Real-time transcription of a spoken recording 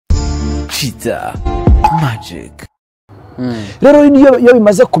Cheetah Magic. Rero iyo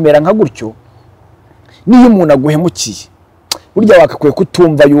bimaze kumera nka gutyo niyo umuntu aguhemukiye burya wakakwiye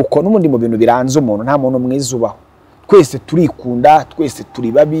kutumva yuko n'umundi mu bintu biranze umuntu nta muntu mwiza ubaho. Twese turikunda, twese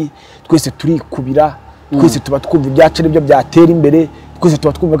turi babi, twese turikubira, twese tuba twumva ibyacu nibyo byatera imbere, twese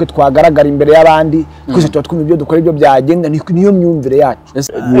tuba twumva ko twagaragara imbere y'abandi, twese tuba twumva ibyo dukora ibyo byagenda, niyo myumvire yacu.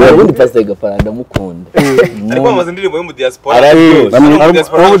 Ubundi pastor Gafaranga mukunda. Ariko amaze indirimbo yo mu diaspora.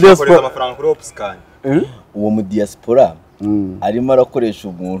 Diaspora amafaranga kuri Opscan. Uwo mu diaspora arimo arakoresha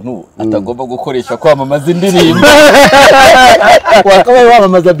umuntu atagomba gukoresha kwamamaza indirimbo. Wakabaye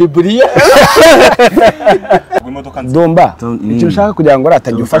wamamaza Bibiliya. Dumba icyo ushaka kugira ngo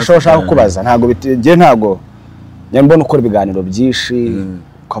aratangiye ufasha ushaka kubaza ntago bitije ntago nyambona ukora ibiganiro byinshi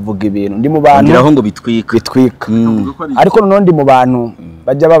ukavuga ibintu ndi mu bantu ngiraho ngo bitwika ariko none ndi mu bantu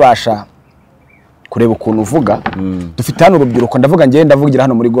bajya babasha kureba ukuntu uvuga dufite hano urubyiruko ndavuga ngiye ndavugira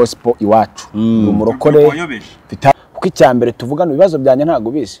hano muri gospel iwacu umurokore kuko icyambere tuvugana ibibazo byanye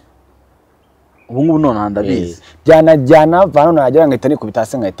ntago bizi ubu ngubu none ndabizi jyana vano nagira ngo itani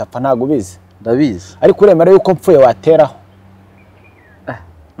kubitase nkahita ntago bizi ndabizi ariko uremera yuko mpfuye wateraho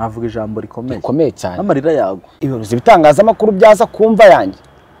navuga ijambo rikomeye cyane amarira yago ibibazo bitangaza makuru byaza kumva yanjye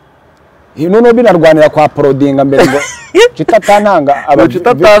none binarwanira kwa parodinga mbere ngo citatantanga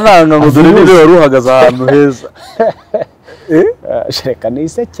citatantanga ngo dore niwe waruhagaza ahantu heza sheka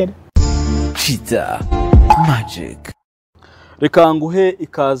nisekere Cheetah Magic. Reka nguhe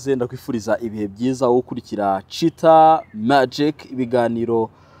ikaze ndakwifuriza ibihe byiza wo kurikira Cheetah Magic ibiganiro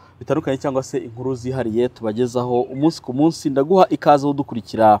bitandukanye cyangwa se inkuru zihariye tubagezaho umunsi ku munsi. Ndaguha ikaze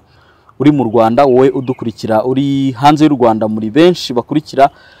udukurikira uri mu Rwanda, wowe udukurikira uri hanze y'u Rwanda, muri benshi bakurikira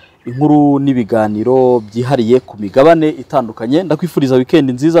inkuru n'ibiganiro byihariye ku migabane itandukanye. Ndakwifuriza weekend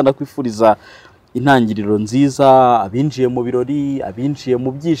nziza, ndakwifuriza intangiriro nziza, abinjiye mu birori, abinjiye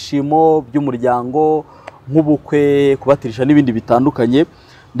mu byishimo by'umuryango nk'ubukwe, kubatirisha n'ibindi bitandukanye,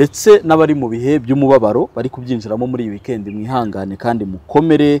 ndetse n'abari mu bihe by'umubabaro bari kubyinjiramo muri iyi weekend. Mwihangane kandi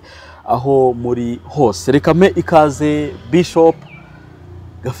mukomere aho muri hose. Reka mpe ikaze Bishop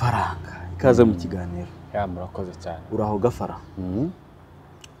Gafaranga, ikaze mu kiganiro. Murakoze cyane. Uraho Gafara?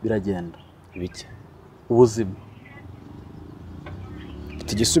 Biragenda ibiki ubuzima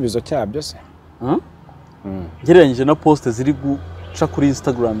igisubizo cyabyo se gereranyije na post ziri guca kuri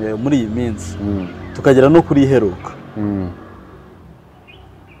Instagram yawe muri iyi minsi tukagera no kuri iheruka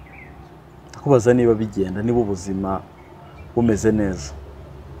kubaza niba bigenda, niba ubuzima bumeze neza.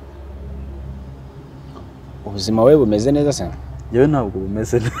 Ubuzima we bumeze neza se? Yewe ntabwo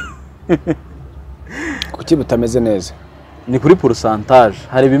bumeze neza. Kuki butameze neza? Ni kuri pourcentage,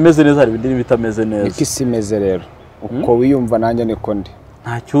 hari bimeze neza, hari ibindi bitameze neza. Niki simeze rero uko wiyumva nanjye niko ndi.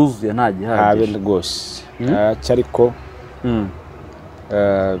 Nta cyuzuye nta gihagije. Habe rwose cyariko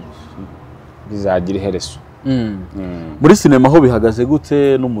bizagira iherezo. Muri sinema ho bihagaze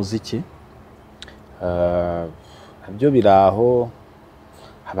gute n'umuziki? Nabyo biraho,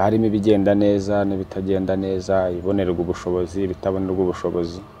 haba harimo ibigenda neza n'ibitagenda neza, ibonerwa ubushobozi bitabonerwa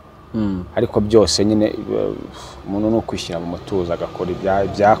ubushobozi. Ariko byose nyine umuntu no kwishyira mu mutuzo agakora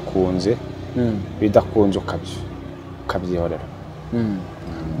ibyakunze bidakunze ukabyihorera.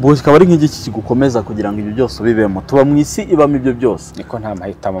 Bose kaba ari nk'igiki kigukomeza kugira ngo ibyo byose bibemo. Tuba mu isi ibamo ibyo byose. Niko nta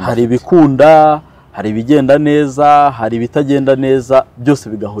mahitamo. Hari ibikunda, hari ibigenda neza, hari ibitagenda neza, byose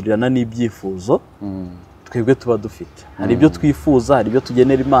bigahurirana n'ibyifuzo twebwe tuba dufite. Hari ibyo twifuza, hari ibyo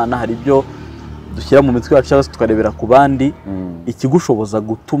tugenera Imana, hari ibyo dushyira mu mitwe yacu cyangwa tukarebera ku bandi. Ikigushoboza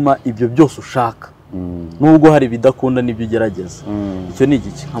gutuma ibyo byose ushaka nubwo hari bidakunda n'ibyo ugerageza. Icyo ni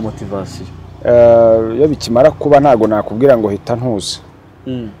igiki nka motivation. Iyo bikimara kuba ntago nakubwira ngo hita ntuza.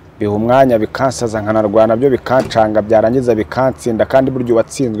 Biha umwanya bikansaza nkanarwana byo bikancanga byarangiza bikansinda, kandi buryo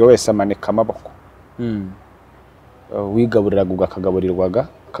watsinzwe wese amanika amaboko. Wigaburiraga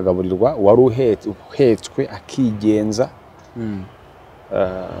ukagaburirwa wari uhetswe akigenza.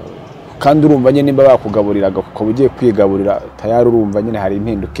 Kandi urumva nyine nimba bakugaburiraga kuko ugiye kwigaburira tayari urumva nyine hari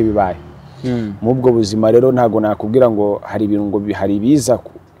impinduka ibibaye. Mu bwo buzima rero ntago nakubwira ngo hari ibintu ngo bihari biza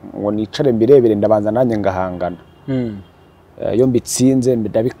ngo nicare mbirebere ndabanza nanjye ngahangana. Iyo mbitsinze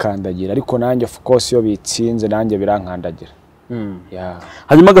ndabikandagira, ariko nanjye of course iyo bitsinze nanjye birankandagira.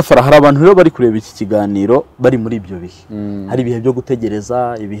 Hanyuma Gafara, hari abantu rero bari kureba iki kiganiro bari muri ibyo bihe. Hari ibihe byo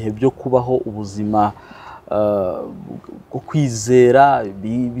gutegereza, ibihe byo kubaho ubuzima kwizera,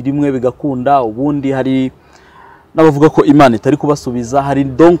 birimwe bigakunda, ubundi hari n'abavuga ko Imana itari kubasubiza. Hari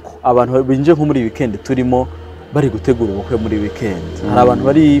donc abantu binje nko muri weekend turimo bari gutegura ubukwe muri weekend. Hari abantu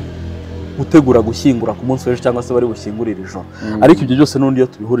bari gutegura gushyingura ku munsi w'ejo cyangwa se bari gushyingurira ijoro. Ariko ibyo byose n'undi yo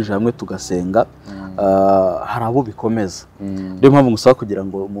tubihurije hamwe tugasenga, hari abo bikomeza. Niyo mpamvu ngusaba kugira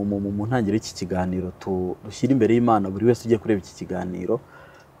ngo mu ntangiriro y'iki kiganiro dushyire imbere y'Imana buri wese ugiye kureba iki kiganiro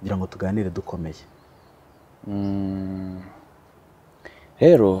kugira ngo tuganire dukomeye.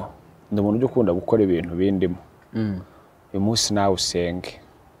 Rero ndi umuntu ujya ukunda gukora ibintu bindimo. Uyu munsi nawe usenge.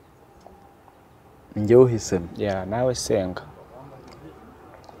 Njyewe uhisemo. Nawe senga.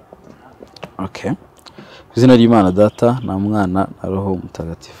 Okay. Izina ry'Imana Data na Mwana na Roho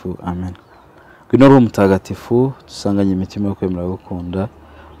Mutagatifu. Amen. Gwino Roho Mutagatifu dusanganye imitima yo kwemera gukunda.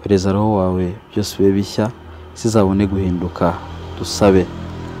 Pereza roho wawe byose bibe bishya sizabone guhinduka. Dusabe.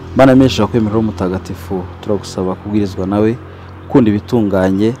 Mana mesha kwemera Roho Mutagatifu turagusaba kubwirizwa nawe ukunda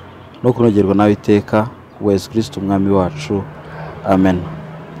ibitunganye no kunogerwa nawe iteka wa Yesu Kristo umwami wacu. Amen.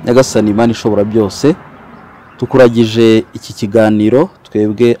 Nyagasani Imana ishobora byose tukuragije iki kiganiro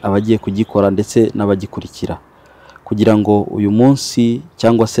twebwe abagiye kugikora ndetse n'abagikurikira kugira ngo uyu munsi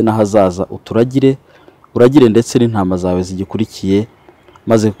cyangwa se nahazaza uragire ndetse n'intama zawe zigikurikiye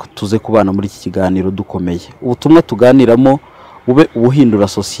maze tuze kubana muri iki kiganiro dukomeye. Ubutumwa tuganiramo bube ubuhindura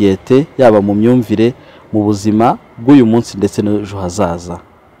societe yaba mu myumvire mu buzima bw'uyu munsi ndetse n'ejo hazaza.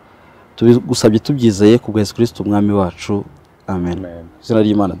 Tubigusabye tubyizeye ku Yesu Kristo umwami wacu. Amen. Izina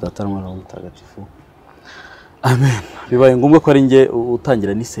ry'Imana Data na Mwana na Mutagatifu. Amen. Bibaye ngombwa ko ari nge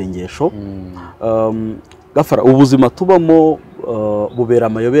utangira n'isengesho. Gafara ubuzima tubamo bubera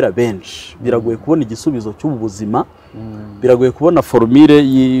amayobera benshi. Biragoye kubona igisubizo cy'ubu buzima. Biragoye kubona formule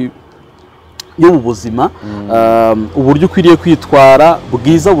y'ubu buzima. Uburyo ukwiriye kwitwara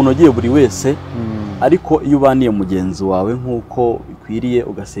bwiza bunogeye buri wese. Ariko iyo ubaniye mugenzi wawe nk'uko bikwiriye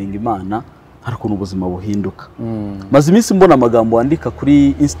ugasenga Imana hari ukuntu ubuzima buhinduka. Maze iminsi mbona amagambo wandika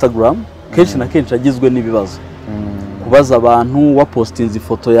kuri Instagram kenshi na kenshi agizwe n'ibibazo. Kubaza abantu wapostinze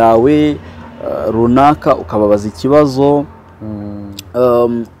ifoto yawe runaka ukababaza ikibazo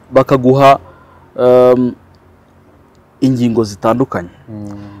bakaguha ingingo zitandukanye.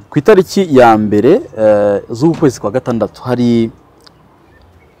 Ku itariki ya mbere z'ukwezi kwa gatandatu hari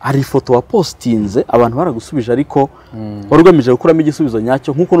ifoto wapostinze abantu baragusubije ariko warugamije gukuramo igisubizo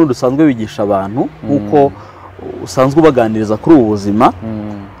nyacyo nkuko n'udusanzwe bigisha abantu nkuko usanzwe ubaganiriza kuri ubu buzima.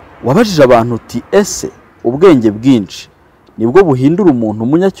 Wabajije abantu uti ese ubwenge bwinshi nibwo buhindura umuntu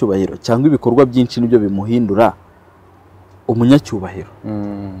umunyacyubahiro cyangwa ibikorwa byinshi nibyo bimuhindura umunyacyubahiro?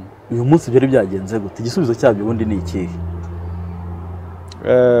 Uyu munsi byari byagenze gute? Igisubizo cyabyo ubundi ni ikihe?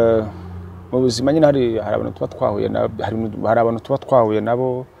 Mu buzima nyine hari abantu tuba twahuye nabo, hari abantu tuba twahuye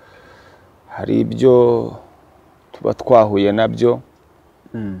nabo, hari ibyo tuba twahuye nabyo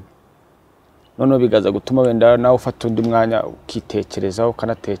noneho bigaza gutuma wenda nawe ufata undi mwanya ukitekerezaho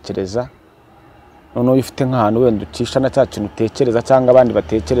ukanatekereza. Noneho ufite nk'ahantu wenda ucisha na cya kintu utekereza cyangwa abandi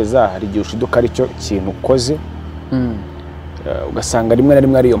batekereza, hari igihe ushiduka ari cyo kintu ukoze ugasanga rimwe na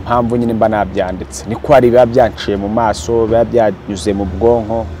rimwe ariyo mpamvu nyine mba nabyanditse. Niko hari biba byanciye mu maso, biba byanyuze mu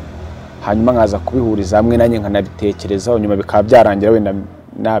bwonko, hanyuma nkaza kubihuriza hamwe nanjye nkanabitekerezaho, nyuma bikaba byarangira wenda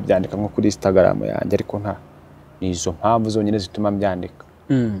nabyandika nko kuri Instagram yanjye, ariko nta nizo mpamvu zonyine zituma mbyandika.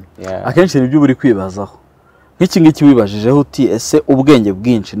 Akenshi nibyo buri kwibazaho. Nk'iki ngiki wibajijeho uti ese ubwenge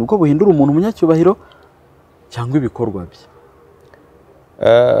bwinshi nubwo buhindura umuntu umunyacyubahiro cyangwa ibikorwa bye?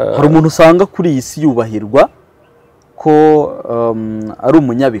 Hari umuntu usanga kuri iyi si yubahirwa ko ari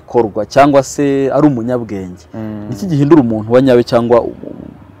umunyabikorwa cyangwa se ari umunyabwenge. Niki gihindura umuntu wa nyawe cyangwa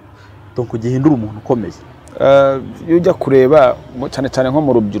donc gihindura umuntu ukomeye? Iyo ujya kureba cyane cyane nko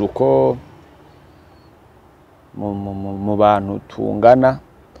mu rubyiruko, mu bantu tungana,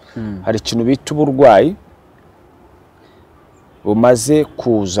 hari ikintu bita uburwayi bumaze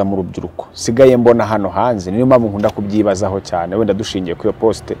kuza mu rubyiruko sigaye mbona hano hanze. Niyo mpamvu nkunda kubyibazaho cyane, wenda dushingiye ku iyo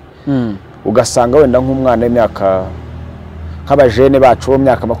poste. Ugasanga wenda nk'umwana w'imyaka nk'abajene bacu bo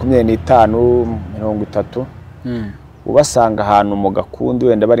myaka 25 30, ubasanga ahantu mu gakundi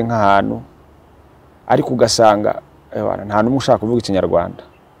wenda bari nk'ahantu, ariko ugasanga nta n'umwe ushaka kuvuga ikinyarwanda.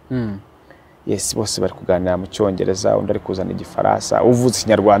 Yes, bose bari kuganira mu cyongereza, undi ari kuzana igifaransa, uvuze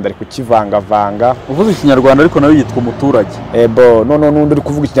ikinyarwanda ari kukivanga-vanga. Uvuze ikinyarwanda ariko nawe yitwa umuturage. None n'undi ari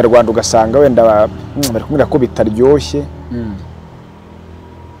kuvuga ikinyarwanda ugasanga wenda bari kumubwira ko bitaryoshye.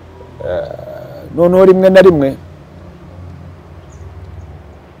 None rimwe na rimwe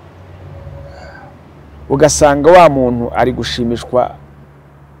ugasanga wa muntu ari gushimishwa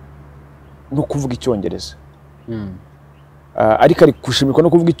no kuvuga icyongereza. Ariko ari gushimishwa no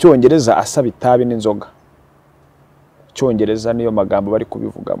kuvuga icyongereza asaba itabi n'inzoga. Icyongereza niyo magambo bari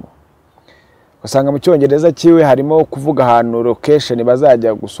kubivugamo. Ugasanga mu cyongereza kiwe harimo kuvuga ahantu location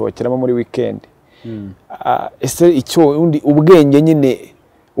bazajya gusohokeramo muri weekend. Ese icyo undi ubwenge nyine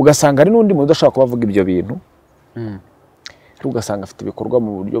ugasanga ari n'undi muntu udashaka kubavuga ibyo bintu. Ugasanga afite ibikorwa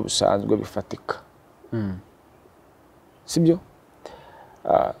mu buryo busanzwe bifatika. sibyo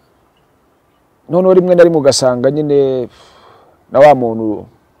noneho rimwe na rimwe ugasanga nyine na wa muntu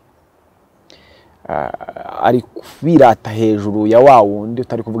ari kwirata hejuru ya wa wundi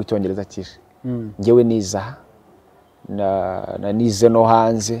utari kuvuga icyongereza cyinshi njyewe niza nize no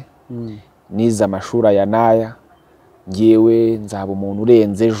hanze nize amashuri aya n'aya njyewe nzaba umuntu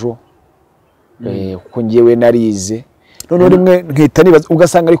urenze ejo kuko njyewe narize noneho rimwe nkita nibaza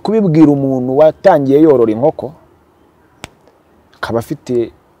ugasanga ari kubibwira umuntu watangiye yorora inkoko akaba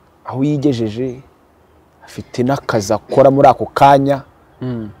afite aho yigejeje afite n'akazi akora muri ako kanya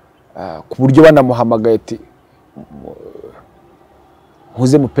ku buryo banamuhamagaye ati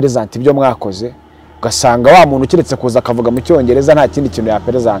nkuze mu perezanta ibyo mwakoze ugasanga wa muntu ukiretse kuza akavuga mu cyongereza nta kindi kintu ya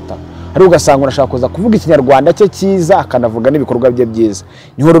perezanta ari ugasanga unashaka kuza kuvuga ikinyarwanda cye cyiza akanavuga n'ibikorwa bye byiza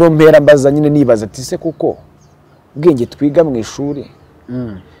niho rero mpera mbaza nyine nibaza ati se kuko ubwenge twiga mu ishuri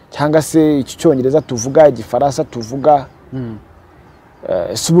cyangwa se iki cyongereza tuvuga igifaransa tuvuga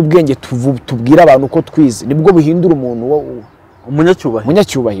si ubwenge tubwira abantu uko twize nibwo buhindura umuntu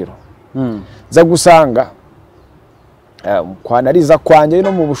umunyacyubahiro za gusanga kwanariza kwanjye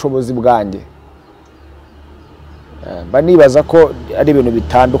no mu bushobozi bwanjye mba nibaza ko ari ibintu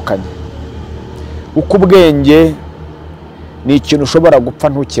bitandukanye uko ubwenge ni ikintu ushobora gupfa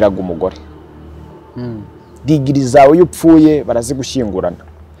ntukiraga umugore digiri zawe iyo upfuye barazigushyingurana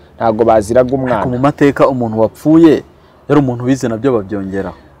ntabwo baziraga umwana mu mateka umuntu wapfuye yari umuntu wize nabyo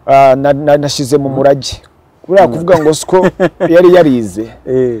babyongeraho nashyize mu murage kuriya kuvuga ngo siko yari yarize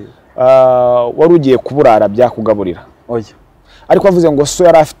wari ugiye kuburara byakugaburira ariko avuze ngo so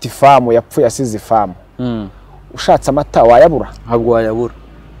yari afite ifamu yapfuye asize ifamu ushatse amata wayabura ntabwo wayabura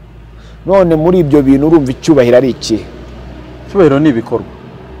none muri ibyo bintu urumva icyubahiro ari iki icyubahiro ni ibikorwa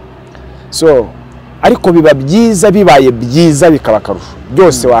so ariko biba byiza bibaye byiza bikaba akarusho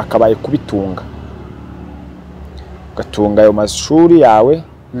byose wakabaye kubitunga ugatunga ayo mashuri yawe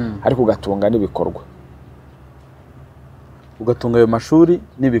ariko ugatunga n'ibikorwa ugatunga ayo mashuri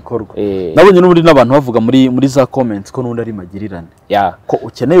n'ibikorwa nabonye n'ubundi n'abantu bavuga muri za comments ko n'undi ari magirirane ko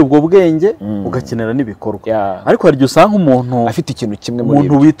ukeneye ubwo bwenge ugakenera n'ibikorwa ariko hari igihe usanga umuntu afite ikintu kimwe muri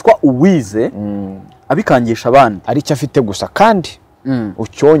umuntu witwa uwize abikangisha abandi ari cyo afite gusa kandi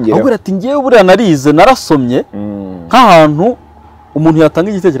ucyongera ahubwo ati ngewe buriya narize narasomye nk'ahantu umuntu yatanga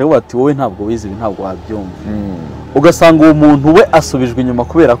igitekerezo ati wowe ntabwo wize ibi ntabwo wabyumva ugasanga uwo muntu we asubijwe inyuma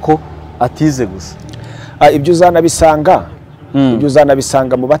kubera ko atize gusa ibyo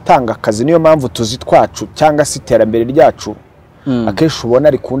uzanabisanga mu batanga akazi niyo mpamvu tuzi twacu cyangwa se iterambere ryacu akenshi ubona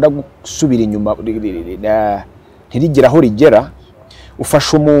rikunda gusubira inyuma ntirigera aho rigera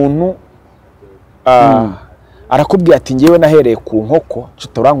ufasha umuntu arakubwira ati ngewe nahereye ku nkoko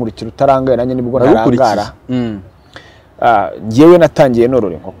turankurikira utarangaye nanjye nibwo narangara ngewe natangiye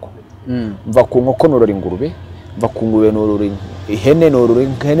norora inkoko mva ku nkoko norora ingurube mva ku ngurube norora ihene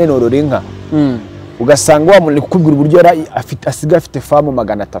norora inka ugasanga wa muntu kukubwira uburyo asigaye afite famu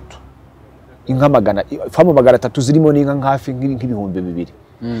 300 inka famu 300 zirimo n'inka hafi nk'ibihumbi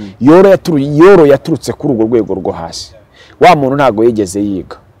 2 yoro yaturutse kuri urwo rwego rwo hasi wa muntu ntago yigeze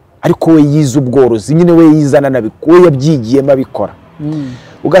yiga ariko we yize ubworozi nyine we yizana we yabyigiyemo abikora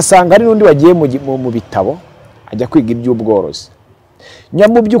ugasanga hari n'undi wagiye mu bitabo ajya kwiga iby'ubworozi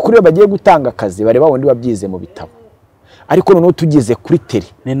mu by'ukuri iyo bagiye gutanga akazi bareba wundi wabyize mu bitabo ariko noneho tugeze kuri teri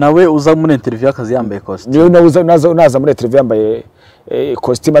ni nawe uza muri interview y'akazi yambaye costume naza muri interview yambaye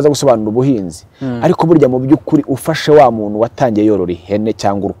costume aza gusobanura ubuhinzi ariko burya mu by'ukuri ufashe wa muntu watangiye yorora ihene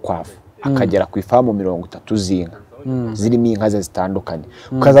cyangwa urukwavu akagera ku ifamu 30 z'inka zirimo inka zitandukanye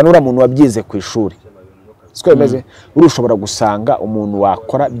ukazanura umuntu wabyize ku ishuri siko bimeze urushobora gusanga umuntu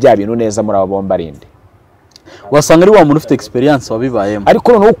wakora bya bintu neza muri abo bomba rinde wasanga ari wa muntu ufite experience wabibayemo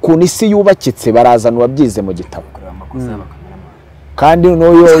ariko noneho ukuntu isi yubakitse barazana wabyize mu gitabo kandi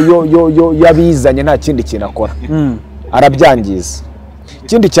yo yabizanye nta kindi kintu akora arabyangiza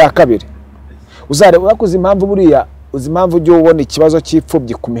ikindi cya kabiri urakoze impamvu buriya uzi impamvu ujye ubona ikibazo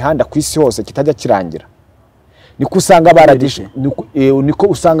cy'ipfubyi ku mihanda ku isi hose kitajya kirangira niko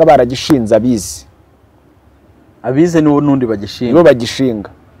usanga baragishinze abize n'undi bagishinga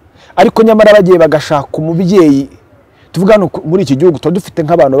ariko nyamara bagiye bagashaka umubyeyi tuvuga muri iki gihugu tuba dufite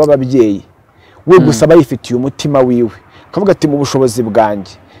nk'abantu b'ababyeyi we gusa bayifitiye umutima wiwe kavuga ati mu bushobozi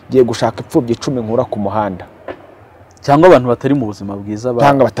bwanjye giye gushaka ipfubyi 10 nkura ku muhanda cyangwa abantu batari mu buzima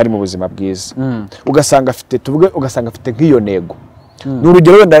bwiza ugasanga afite nk'iyo ntego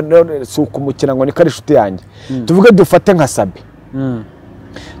n'urugero wenda si ukumukina ngo ni kari inshuti yanjye tuvuge dufate nka Sabi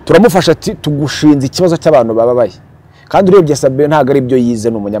turamufasha ati tugushinze ikibazo cy'abantu bababaye kandi urebye Sabi ntago ari ibyo yize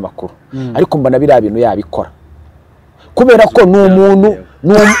n'umunyamakuru ariko mbana biriya bintu yabikora kubera ko ni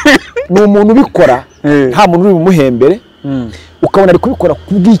umuntu ubikora nta muntu uri bumuhembere ukabona ari kubikora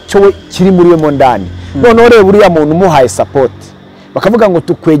kubw'icyo we kiri muri we mo ndani noneho reba uriya muntu umuhaye support bakavuga ngo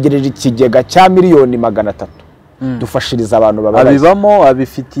tukwegereje ikigega cya miliyoni 300 dufashiriza abantu bababaye abibamo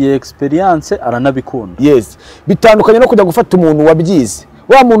abifitiye experience aranabikunda yes bitandukanye no kujya gufata umuntu wabyize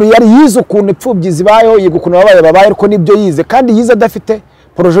wa muntu yari yize ukuntu ipfubyi zibayeho yiga ukuntu babaye ariko nibyo yize kandi yize adafite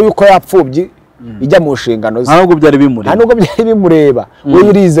projet yuko yapfubyi ijya mu nshingano ze ntabwo byari bimureba ntabwo byari bimureba we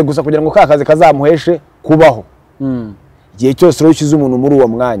yirize gusa kugira ngo kakazi kazamuheshe kubaho igihe cyose rero ukize umuntu muri uwo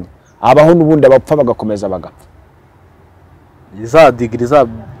mwanya abaho n'ubundi abapfa bagakomeza bagapfa za degree za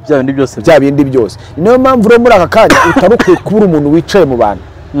bya bindi byose niyo mpamvu rero muri aka kanya utarukwiye kubura umuntu wicaye mu bantu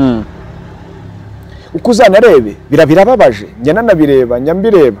uko uzanarebe birababaje njye nanabireba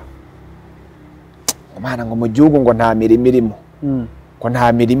nyambireba Imana ngo mu gihugu ngo nta mirimo irimo ko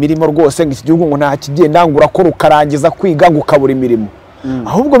nta mirimo irimo rwose ngo iki gihugu ngo nta kigenda ngo urakora ukarangiza kwiga ngo ukabura imirimo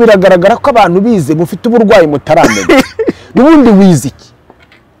ahubwo biragaragara ko abantu bize mufite uburwayi mutaramenya n'ubundi wize iki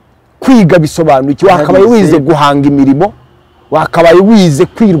kwiga bisobanuye iki wakabaye wize guhanga imirimo wakabaye wize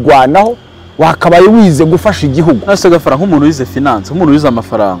kwirwanaho wakabaye wize gufasha igihugu nase gafara nk'umuntu wize finance nk'umuntu wize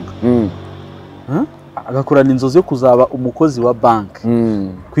amafaranga agakorana inzozi yo kuzaba umukozi wa bank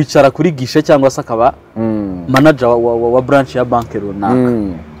kwicara kuri gishe cyangwa se akaba manager wa branch ya bank runaka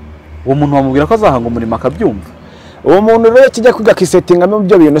uwo muntu bamubwira ko azahanga umurimo akabyumva uwo muntu rero kijya kwiga kisettinga mu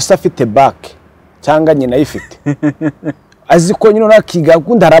byo bintu se afite back cyangwa nyina yifite azi ko nyine nakiga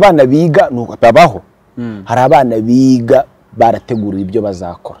kundi hari abana biga nuko babaho hari abana biga barategura ibyo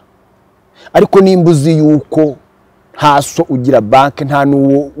bazakora ariko nimbuzi yuko ntaso ugira bank nta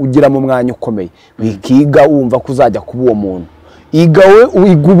nuwo ugira mu mwanya ukomeye wikiga wumva kuzajya kuba uwo muntu igawe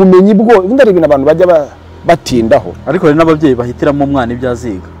uyiga ubumenyi bwo ubundi ari ibintu abantu bajya batindaho ariko hari n'ababyeyi bahitiramo umwana ibyo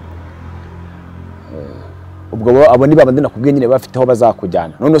aziga ubwo abo ni babandi nakubwiye nyine bafite aho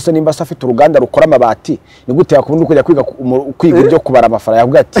bazakujyana none se nimba afite uruganda rukora amabati ni gute yakubundi kujya kwiga ibyo kubara amafaranga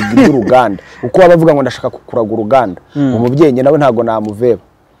yavuga ati uruganda uko bavuga ngo ndashaka kukuraga uruganda umubyeyi nawe ntago namuveba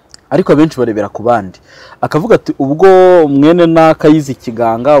ariko abenshi barebera ku bandi akavuga ati ubwo mwene nakayize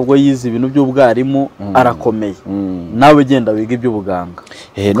ikiganga ubwo yize ibintu by'ubwarimu arakomeye nawe genda wiga iby'ubuganga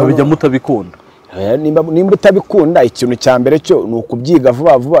ukabijya mutabikunda nimba utabikunda ikintu cya mbere cyo ni ukubyiga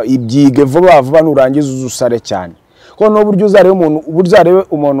vuba ibyige vuba nurangiza uzusare cyane ko no buryo uzarebe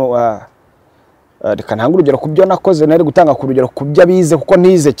umuntu reka ntanga urugero kubyo nakoze nari gutanga ku rugero kubyo abize kuko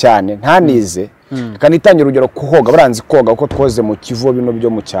nize cyane ntanize reka nitangira urugero kuhoga baranzi koga kuko twoze mu kivu bino byo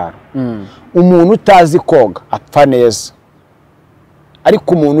mu cyaro umuntu utazi koga apfa neza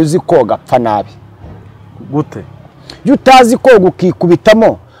ariko umuntu uzi koga apfa nabi gute iyo utazi koga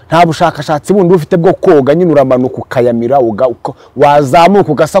ukikubitamo nta bushakashatsi bundi ufite bwo koga nyine uramanuka ukayamira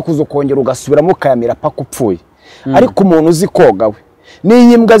wazamuka ugasakuza ukongera ugasubiramo ukayamira paka upfuye ariko umuntu uzi koga we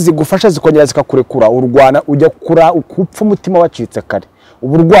n'iyi mbwa zigufasha zikongera zikakurekura urwana ujya kura ukupfa umutima wacitse kare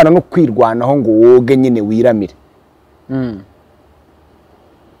uburwana no kwirwanaho ngo woge nyine wiramire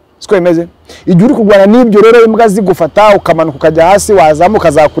siko imeze igihe uri kurwana n'ibyo rero imbwa zigufata ukamanuka ukajya hasi wazamuka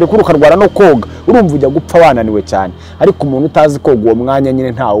ukazakurekura ukarwana no koga urumva ujya gupfa wananiwe cyane ariko umuntu utazi koga uwo mwanya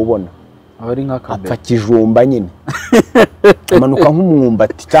nyine ntawe ubona abari nk'akabere apfa kijumba nyine amanuka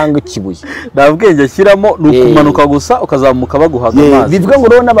nk'umwumbati cyangwa ikibuye nta bwenge ashyiramo ni ukumanuka gusa ukazamuka baguhaga amazi bivuga ngo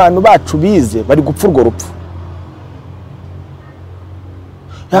rero n'abantu bacu bize bari gupfa urwo rupfu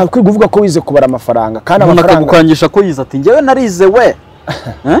kwiga uvuga ko wize kubara amafaranga kandi amafaranga akagukwangisha ko yize ati njyewe narize we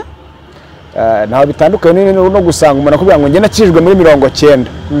ntaho bitandukanye no gusanga umuntu akubwira ngo njye nakijwe muri 90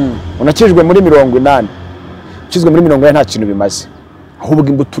 unakijwe muri 80 ukizwe muri 80 nta kintu bimaze ahubwo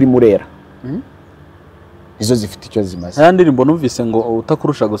imbuto uri murera izo zifite icyo zimaze aya ndirimbo numvise ngo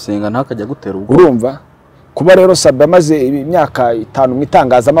utakurusha gusenga ntakajya gutera ubwo urumva kuba rero Sabe amaze imyaka 5 mu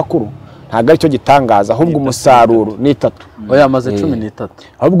itangazamakuru ntago ari cyo gitangaza ahubwo umusaruro ni 3 oya amaze 13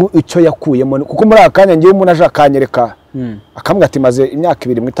 ahubwo icyo yakuyemo kuko muri akanya ngiye umuntu aje akanyereka akambwa ati maze imyaka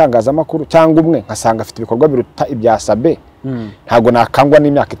 2 mu itangazamakuru cyangwa umwe nkasanga afite ibikorwa biruta ibya Sabe ntago nakangwa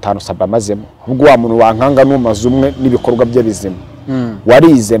n'imyaka 5 Sabe amazemo ahubwo wa muntu wankanga n'umaze umwe n'ibikorwa bye bizima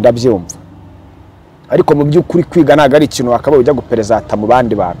warize ndabyumva ariko mu by'ukuri kwiga ntago ari ikintu wakabaye ujya guperezata mu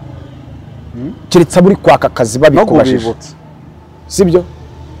bandi bantu kiritsa buri kwaka kazi babikubashije sibyo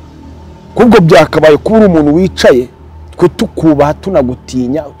kubwo byakabaye kubura umuntu wicaye twe tukubaha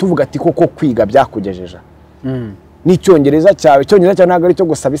tunagutinya tuvuga ati koko kwiga byakugejeje n'icyongereza cyawe ntago ari cyo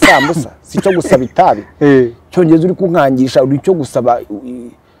gusaba isambusa si cyo gusaba itabi cyongereza uri kunkangisha uri cyo gusaba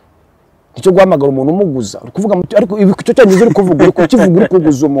icyo guhamagara umuntu umuguza uri kuvuga ariko icyo cyongereza uri kuvuga uri kukivuga uri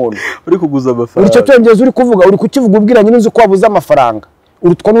kuguza umuntu uri kuguza amafaranga icyo cyongereza uri kuvuga uri kukivuga ubwiranye n'inzu ko wabuze amafaranga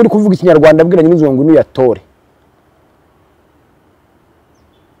urutwa n'uri kuvuga ikinyarwanda abwiranye n'inzu ngo n'uyatore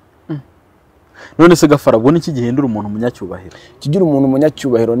none se Gafara ubona iki gihindura umuntu umunyacyubahiro kigira umuntu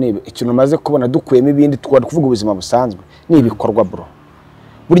umunyacyubahiro nibe ikintu maze kubona dukuyemo ibindi twari kuvuga ubuzima busanzwe ni ibikorwa bro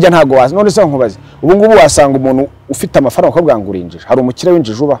burya ntago wazi none se nkubaze ubu ngubu wasanga umuntu ufite amafaranga ukabwira ngo urinjije hari umukire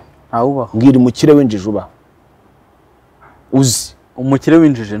w'injije uba ntawubaho mbwira umukire w'injije uba uzi umukire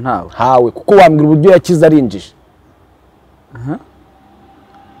w'injije ntawe hawe kuko wambwira uburyo yakiza arinjije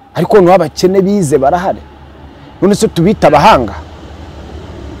ariko n'abakene bize barahari none se tubita abahanga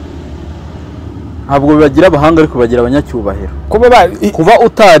ntabwo bagira abahanga ariko bagira abanyacyubahiro kuba kuba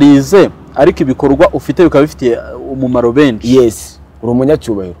utarize ariko ibikorwa ufite bikaba bifitiye umumaro benshi yes uri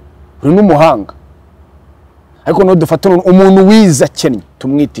umunyacyubahiro uri n'umuhanga ariko no dufata umuntu wiza akennye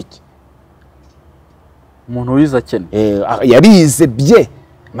tumwita iki umuntu wiza akennye yarize bye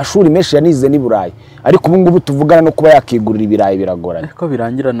amashuri menshi yanize ni Burayi ariko ubu ngubu tuvugana no kuba yakigurira ibirayi biragoranye ariko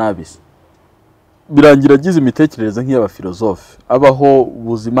birangira nabise birangira agize imitekerereze nk'iy'abafilozofe abaho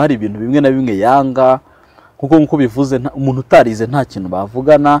ubuzima hari ibintu bimwe na bimwe yanga kuko nkuko bivuze umuntu utarize nta kintu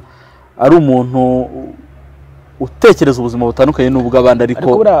bavugana ari umuntu utekereza ubuzima butandukanye n'ubw'abandi ariko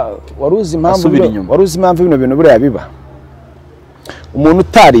waruzi impamvu bino bintu buriya biba umuntu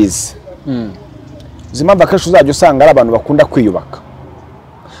utarize impamvu akenshi uzajya usanga ari abantu bakunda kwiyubaka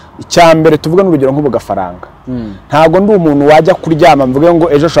icyambere tuvuga n'urugero nk'ubugafaranga ntago ndi umuntu wajya kuryama mvuge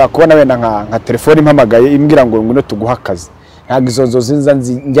ngo ejo shaka kubona wenda nka telefone impamagaye imbwira ngo ngwino tuguha akazi ntago izo nzozi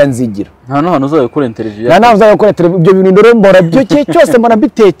njya nzigira nta n'ahantu uzajya gukora interview nta uzajya gukora interview ibyo bintu ndore mbora byo cyose mbona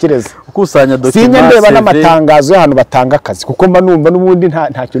bitekereza ukusanya document sinya ndeba n'amatangazo y'ahantu batanga akazi kuko mba numva n'ubundi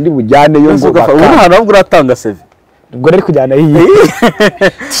ntacyo ndi bujyane yo ngo ubu ahantu ahubwo uratanga CV ubwo rero kujyana iyi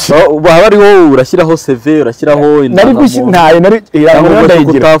baba ariho urashyiraho CV urashyiraho nari gushyintaye nari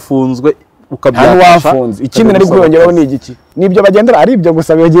utafunzwe wafunze ikindi nari kwiyongeraho ni igiki nibyo bagendera ari ibyo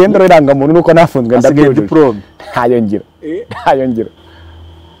gusa bagendera irangamuntu nuko nafunzwe ndabyujuje ntayongera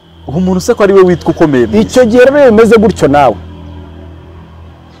umuntu se ko ari we witwa ukomeye icyo gihe rero bimeze gutyo nawe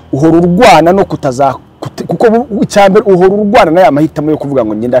uhora urwana no kuko icyambere uhora urwana na ya mahitamo yo kuvuga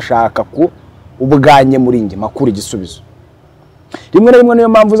ngo njye ndashaka ku ubuganye muri nge makuru igisubizo rimwe na rimwe niyo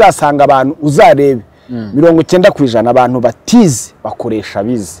mpamvu uzasanga abantu uzarebe 90% abantu batize bakoresha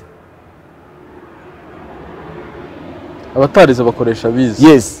bize abatarize bakoresha bize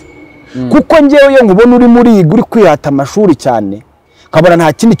yes kuko ngewe yo nkubona uri muri uri kwihata amashuri cyane kabona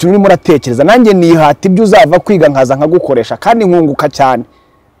nta kindi kintu urimo uratekereza nanjye nihata ibyo uzava kwiga nkaza nkagukoresha kandi nkunguka cyane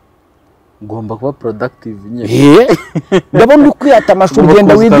ugomba kuba productive nyine ndabona uri kwihata amashuri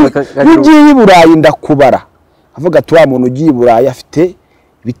genda ugiye i Burayi ndakubara avuga ati wa muntu ugiye i Burayi afite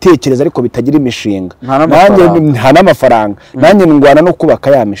ibitekerezo ariko bitagira imishinga nanjye nta n'amafaranga nanjye ngwana no kubaka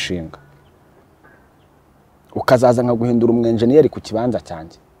ya mishinga ukazaza nkaguhindura umwenjeniyeri ku kibanza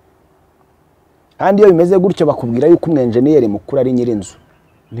cyanjye kandi iyo bimeze gutyo bakubwira yuko umwenjeniyeri mukuru ari nyirinzu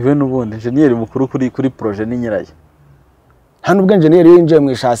niwe n'ubundi enjeniyeri mukuru kuri projet ni nyirayo hano ubwo enjeniyeri yinjiye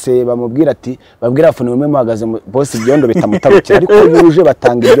mu ishase bamubwira ati babwira afuni umwe muhagaze boss ibyondo bitamutabukira ariko yuje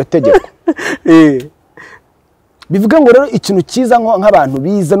batanga iryo tegeko bivuga ngo rero ikintu cyiza nk'abantu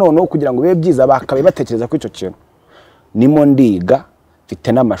bize noneho kugira ngo bibe byiza bakabe batekereza ko icyo kintu nimo ndiga mfite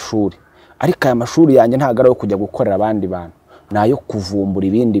n'amashuri ariko aya mashuri yanjye ntago ari kujya gukorera abandi bantu nayo kuvumbura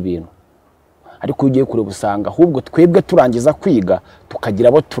ibindi bintu ariko ugiye kure busanga ahubwo twebwe turangiza kwiga tukagira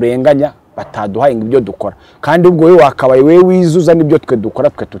abo turenganya bataduhaye ibyo dukora kandi ubwo we wakabaye we wizuza nibyo twe dukora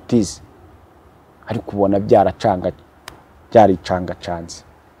twe tutize ariko ubona byaricanga canze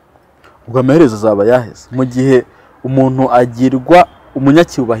ubwo amaherezo azaba yaheze mu gihe umuntu agirwa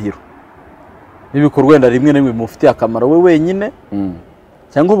umunyacyubahiro n'ibikorwa wenda rimwe na rimwe mufitiye akamaro we wenyine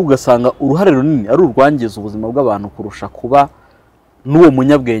cyangwa ugasanga uruhare runini ari urwangiza ubuzima bw'abantu kurusha kuba n'uwo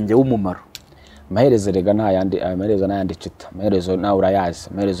munyabwenge w'umumaro amaherezo rega amaherezo n'ayandi cita amaherezo nawe urayazi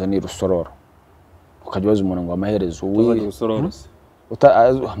amaherezo ni rusororo ukagibaza umuntu ngo amaherezo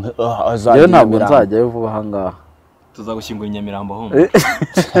rero ntabwo nzajyayo vuba aha ngaha tuzagushyingura i Nyamirambo aho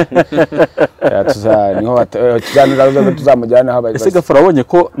tuzamujyana aho ese Gafara abonye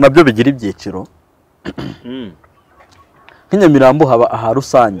ko nabyo bigira ibyiciro nk'inyamirambo haba aha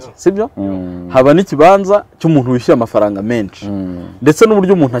rusange sibyo haba n'ikibanza cy'umuntu wishyuye amafaranga menshi ndetse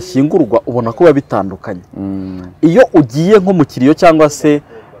n'uburyo umuntu ashyingurwa ubona ko biba bitandukanye iyo ugiye nko mu kiriyo cyangwa se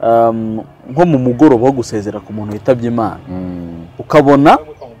nko mu mugoroba wo gusezera ku muntu witabye Imana ukabona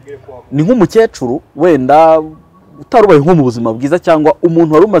ni nk'umukecuru wenda utarubaye nko mu buzima bwiza cyangwa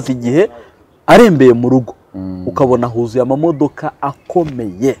umuntu wari umaze igihe arembeye mu rugo ukabona huzuye amamodoka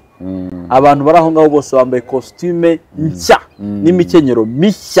akomeye abantu bari aho ngaho bose bambaye costume nshya n'imikenyero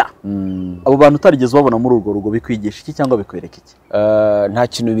mishya abo bantu utarigeze babona muri urwo rugo bikwigisha iki cyangwa bikwereka iki nta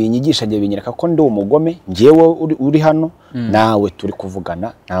kintu binyigisha ngiye binyereka ko ndi umugome ngewe uri hano nawe turi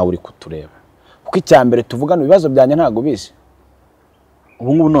kuvugana nawe uri kutureba kuko icyambere tuvugana ibibazo byanjye ntago bizi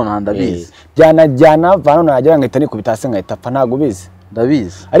ubu ngubu none ndabizi byanajyana vano nagira ngahita nikubita hasi ngahita apfa ntago bizi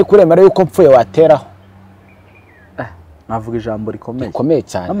ndabizi ariko uremera yuko mpfuye wateraho navuga ijambo rikomeye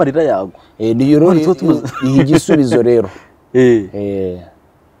cyane n'amarira yago ni rero igisubizo rero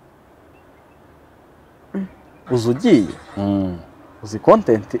uzugiye uzi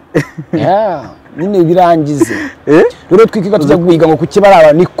content nyine birangize rero twikiga tujya guhiga ngo kuki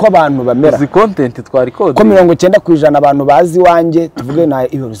baraba niko abantu bamera uzi content twari code ko 90% abantu bazi wanje tuvuge na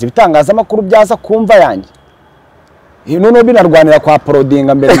ibibazo bitangaza makuru byaza kumva yanjye none binarwanira kwa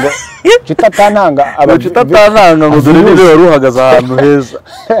prodinga mbere ngo citatantanga citatantanga ngo dore niwe wari uhagaze ahantu heza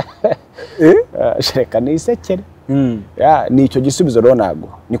sheka nisekere ni icyo gisubizo rero nago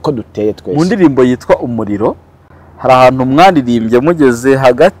niko duteye twese mu ndirimbo yitwa umuriro hari ahantu mwaririmbye mugeze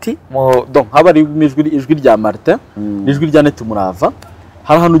hagati donc haba ari ijwi rya Martin ijwi rya Net Murava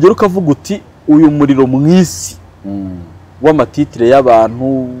hari ahantu ugera ukavuga uti uyu muriro mwisi w'amatitire y'abantu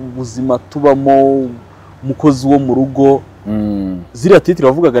ubuzima tubamo umukozi wo mu rugo ziriya titire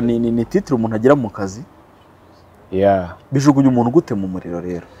bavugaga ni titire umuntu agira mu kazi bijugunya umuntu gute mu muriro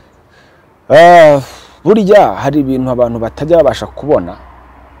rero burya hari ibintu abantu batajya babasha kubona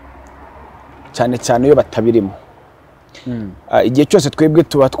cyane cyane iyo batabirimo igihe cyose twebwe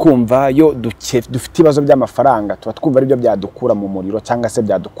tuba twumva yo dufite ibibazo by'amafaranga tuba twumva aribyo byadukura mu muriro cyangwa se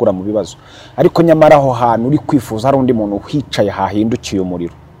byadukura mu bibazo ariko nyamara aho hantu uri kwifuza hari undi muntu uhicaye hahindukiye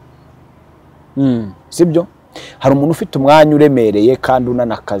umuriro sibyo hari umuntu ufite umwanya uremereye kandi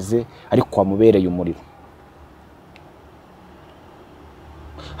unanakaze ariko wamubereye umuriro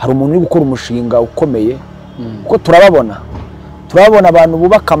hari umuntu uri gukora umushinga ukomeye kuko turababona abantu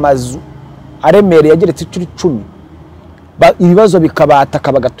bubaka amazu aremereye ageretse 10 ibibazo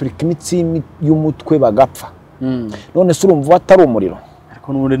bikabata bagaturika imitsi y'umutwe bagapfa none se urumva atari umuriro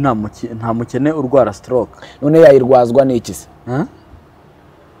ariko n'ubundi nta mukene urwara stroke none yayirwazwa n'iki se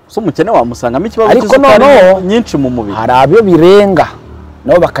so mukene wamusangamo ikibazo ariko noneho nyinshi mu mubiri hari abyo birenga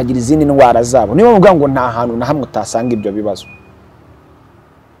nabo bakagira izindi ndwara zabo niba muvuga ngo nta hantu na hamwe utasanga ibyo bibazo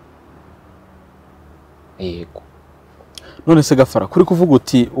yego none se Gafara kuri kuvuga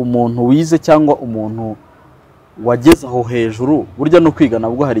uti umuntu wize cyangwa umuntu wageze aho hejuru burya no kwiga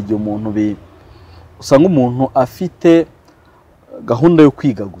nabwo hari igihe umuntu usanga umuntu afite gahunda yo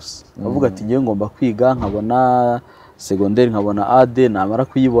kwiga gusa bavuga ati ngiye ngomba kwiga nkabona secondaire nkabona AD namara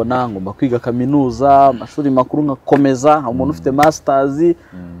kuyibona ngomba kwiga kaminuza amashuri makuru nkakomeza umuntu ufite masters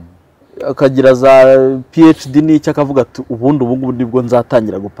akagira za PhD n'icyo akavuga ati ubundi ubu nibwo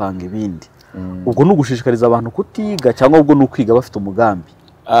nzatangira gupanga ibindi ubwo nugushishikariza abantu kutiga cyangwa ubwo nukwiga bafite umugambi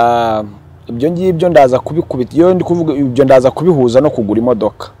ibyo ngibyo ndaza kubikubita iyo ndi kuvuga ibyo ndaza kubihuza no kugura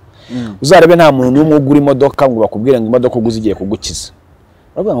imodoka uzarebe nta muntu n'umwe ugura imodoka ngo bakubwire ngo imodoka uguze igiye kugukiza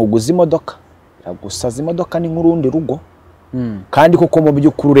uravuga ngo uguze imodoka iragusaza imodoka ni nk'urundi rugo kandi koko mu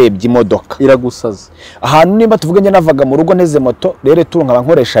by'ukuri urebye imodoka iragusaza ahantu nimba tuvuge njye navaga mu rugo neze moto rero turunka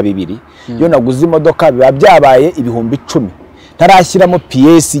bankoresha 2 iyo naguze imodoka biba byabaye ibihumbi 10 tarashyiramo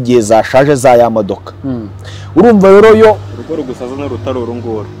PS igihe zashaje za ya modoka urumva rero yo urugo rugusaza no rutaroro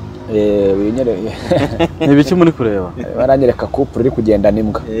ngoro winyereye nibiki muri kureba baranyereka couple uri kugenda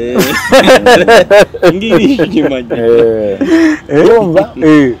nimbwa ngiri nyimanye urumva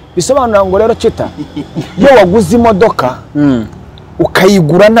bisobanura ngo rero cita iyo waguze imodoka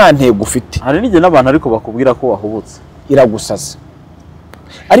ukayigura nta ntego ufite hari n'igihe n'abantu ariko bakubwira ko wahubutse iragusaza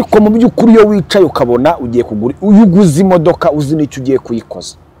ariko mu by'ukuri iyo wicaye ukabona ugiye kugura uyuguze imodoka uzi n'icyo ugiye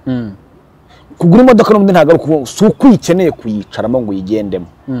kuyikoza kugura imodoka n'ubundi ntago ari kuvuga si ukwikeneye kuyicaramo ngo uyigendemo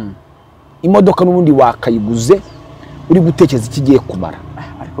imodoka n'ubundi wakayiguze uri gutekereza iki giye kumara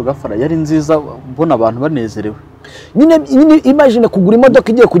ariko Gafara yari nziza mbona abantu banezerewe nyine imagine kugura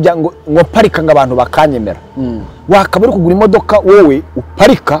imodoka igiye kujya ngo parika ngo abantu bakanyemera wakaba uri kugura imodoka wowe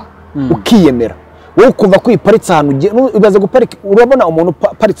uparika ukiyemera wowe ukumva ko iparitse ahantu ugiye ubaze guparika urabona umuntu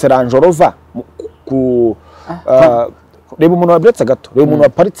uparitse Range Rover reba umuntu wabretse gato reba umuntu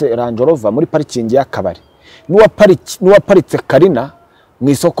waparitse Range Rover muri parikingi y'akabari n'uwaparitse Karina mu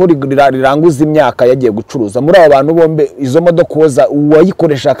isoko riranguza imyaka yagiye gucuruza muri abo bantu bombe izo modoka woza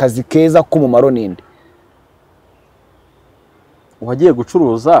uwayikoresha akazi keza k'umumaro ninde uwagiye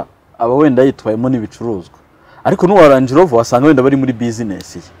gucuruza aba wenda yitwayemo n'ibicuruzwa ariko n'uwa Range Rover wasanga wenda bari muri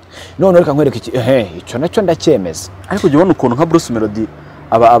business ye none reka nkwereka iki icyo nacyo ndacyemeza ariko ujye ubona ukuntu nka Bruce Melody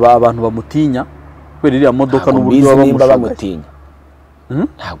abantu bamutinya kwera iriya modoka n'uburyo baba bamutinya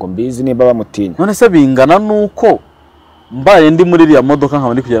ntago mbizi niba bamutinya none se bingana nuko mbaye ndi muri iriya modoka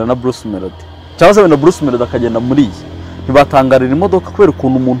nkaba ndi kugenda na Bruce Melody cyangwa se wenda Bruce Melody akagenda muri iyi ntibatangarira imodoka kwera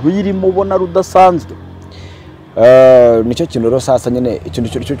ukuntu umuntu uyirimo ubona rudasanzwe nicyo kintu rero sasa nyine icyo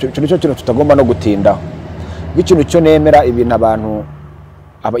kintu tutagomba no gutindaho. Ikintu cyo nemera ibintu abantu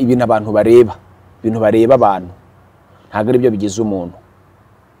bareba, abantu ntabwo ari byo bigize umuntu,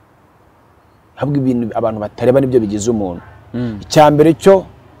 ahubwo ibintu abantu batareba nibyo bigize umuntu. Icyambere cyo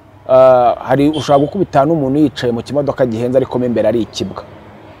hari ushaka gukubita n'umuntu yicaye mu kimodoka gihenze ariko imbere ari ikibwa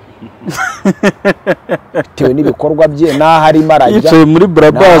bitewe n'ibikorwa bye, naho arimo arajya yicaye muri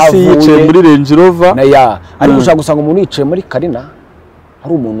Brabus, yicaye muri Range Rover ariko ushaka gusanga umuntu yicaye muri Karina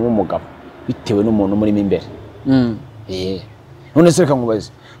ari umuntu w'umugabo bitewe n'umuntu muri imbere. None se reka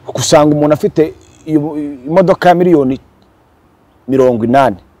nkubaze, gusanga umuntu afite imodoka ya miliyoni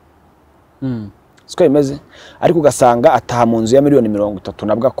 80 siko imeze, ariko ugasanga ataha mu nzu ya miliyoni 30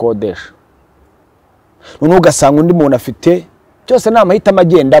 nabwo akodesha. None ugasanga undi muntu afite cyose n'amahitamo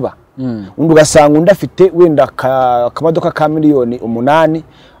agenda aba, undi ugasanga undi afite wenda akamodoka ka miliyoni 8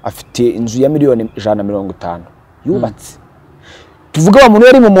 afite inzu ya miliyoni 150 yubatse. Tuvuga wa muntu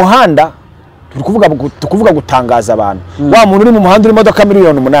yari mu muhanda, tukuvuga gutangaza abantu. Wa muntu uri mu muhanda uri imodoka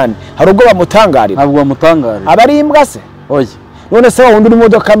miliyoni 8 hari ubwo bamutangarira, ntabwo bamutangarira, aba ari imbwa se. oya None se wundi uri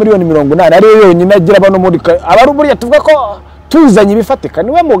imodoka miliyoni 80 ari yonyine agira bano muri aba ari buriya tuvuga ko tuzanye ibifatika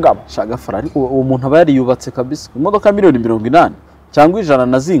niwe mugabo shagafara. Ariko uwo muntu aba yari yubatse kabisa imodoka miliyoni 80 cyangwa 100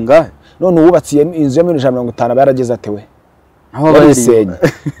 na zingahe. None uwubatsiye inzu ya miliyoni 150 barageze atewe aho bayisenye.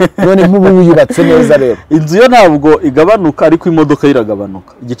 None nk'ubu yubatse neza rero Inzu yo ntabwo igabanuka ariko imodoka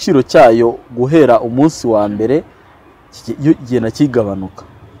iragabanuka, igiciro cyayo guhera umunsi wa mbere kigenda kigabanuka.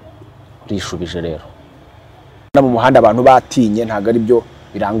 urishubije rero na mu muhanda abantu batinye ntago ari byo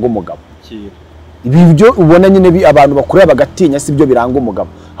biranga umugabo. Ibi byo ubona nyine abantu bakureba bagatinya si byo biranga umugabo,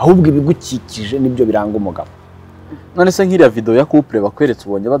 ahubwo ibigukikije nibyo biranga umugabo. None se nk'iriya video ya couple bakweretse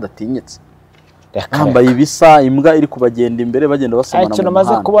ubonye badatinyitse, yambaye ibisa, imbwa iri kubagenda imbere bagenda basomana mu muhanda.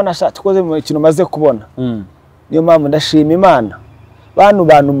 Maze kubona tukoze mu kintu maze kubona, niyo mpamvu ndashima Imana. Bantu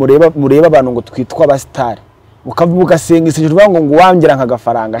mureba abantu ngo twitwa abasitari, ukavuga senga isijurwa ngo wangira nka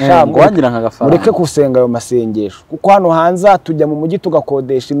gafaranga, ngo wangira nka gafaranga. Mureke kusenga ayo masengesho, kuko hano hanze tujya mu mujyi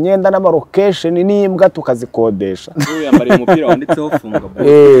tugakodesha imyenda n'amarocation n'imbwa tukazikodesha. Yambariye umupira wanditseho funga.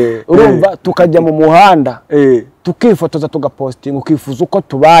 Urumva tukajya mu muhanda tukifotoza tugapostinga ukifuza uko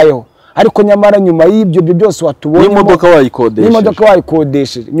tubayeho, ariko nyamara nyuma y'ibyo byose watubonye n'imodoka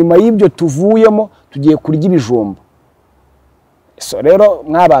wayikodesheje, nyuma y'ibyo tuvuyemo tugiye kurya ibijumba. So rero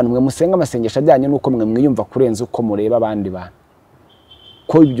mw'abantu mwe musenga amasengesho ajyanye nuko mwe mwiyumva kurenza uko mureba abandi bantu,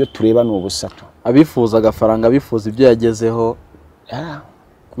 ko ibyo tureba ni ubusato. Abifuza agafaranga, abifuza ibyo yagezeho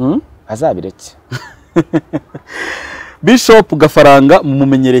azabiretse. Bishop Gafaranga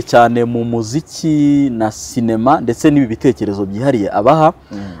mumumenyere cyane mu muziki na sinema ndetse n'ibi bitekerezo byihariye abaha,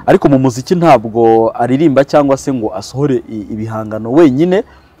 ariko mu muziki ntabwo aririmba cyangwa se ngo asohore ibihangano wenyine.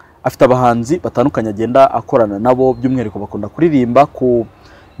 Afite abahanzi batandukanye agenda akorana nabo, by'umwihariko bakunda kuririmba ku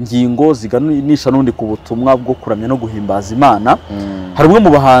ngingo ziganisha n'undi ku butumwa bwo kuramya no guhimbaza Imana. Hari umwe mu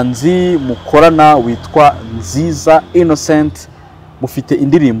bahanzi mukorana witwa Nziza Innocent, mufite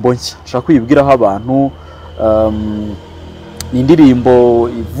indirimbo nshya nshaka kuyibwiraho abantu. Ni indirimbo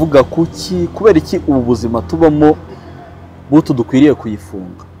ivuga kuki, kubera iki ubu buzima tubamo butu dukwiriye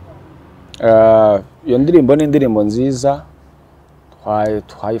kuyifunga. Iyo ndirimbo ni indirimbo nziza,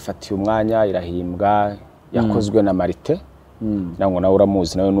 twayifatiye umwanya, irahimbwa, yakozwe na Marite. Nango nawe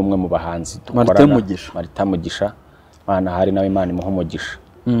uramuzi, nawe numwe mu bahanzi dukorana. Marite Mugisha, Mana hari nawe Imana imuha umugisha.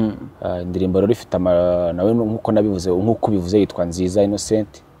 Indirimbo rero ifite nawe nkuko nabivuze, nkuko bivuze yitwa Nziza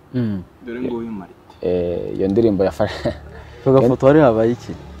Innocent. Dore ngo uyu Marite. Iyo ndirimbo yafashe Foto hari habaye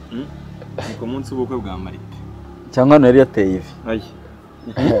iki? Ni ku munsi w'ubukwe bwa Marite. Cyangwa no yari yateye ivi. Ayi.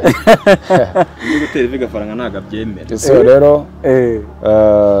 Ni gutera ivi Gafaranga ntago abyemera. So rero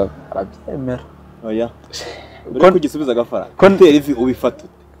arabyemera. Oya. Bari kugisubiza Gafaranga. Gutera ivi ubifata.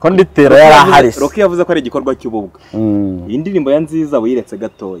 Ko nditera yarahari. Roki yavuze ko ari igikorwa cy'ububwa. Iyi ndirimbo ya Nziza wiretse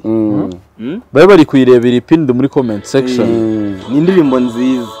gatoya. Bari kuyirebera ipindi muri comment section. Ni indirimbo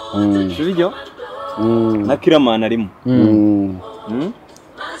nziza. Sibyo? Na Kiramana arimo.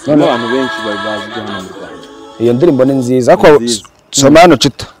 Abantu benshi bazi byo hano mu Rwanda. Iyo ndirimbo ni nziza, ko soma hano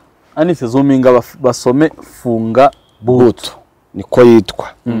cita. Anise zoominga basome funga butu niko yitwa.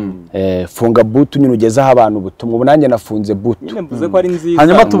 Funga butu nyine ugezaho abantu ubutumwa. Ubu nanjye nafunze butu. Nyine mvuze ko ari nziza.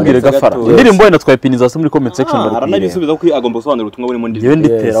 Hanyuma tubwire Gafara. Indirimbo yenda twayipiniza muri comment section bari. Aranabisubiza ko agomba gusobanura ubutumwa buri mu ndirimbo. Yewe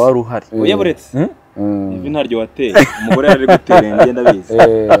nditera wari uhari. Oya buretse. Ivi ntaryo wateye. Umugore yari gutera ngenda bizi.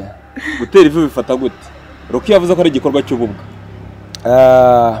 Gutera ivi bifata gute? Roki yavuze ko ari igikorwa cy'ububwa.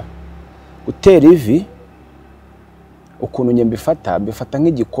 Gutera ivi ukuntu nye mbifata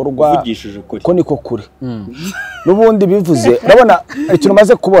nk'igikorwa uvugishije ukuri ko niko kuri n'ubundi bivuze urabona ikintu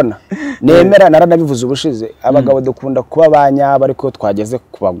maze kubona nemera naranabivuze ubushize abagabo dukunda kuba banyaba ariko twageze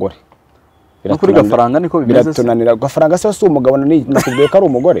ku bagore kuri gafaranga niko bimeze biratunanira gafaranga se umugabo nakubwiye ko ari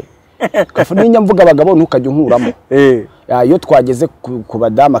umugore ninya mvuga abagabo ntukajya unkuramo iyo twageze ku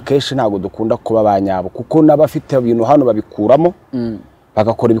badama kenshi ntabwo dukunda kuba banyabo kuko n'abafite ibintu hano babikuramo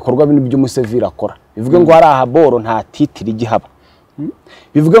bagakora ibikorwa bintu by'umusevira akora bivuge ngo hari ahaboro nta titiri igihaba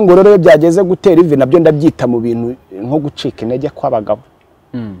bivuge ngo rero iyo byageze gutera ivi nabyo ndabyita mu bintu nko gucika intege kw'abagabo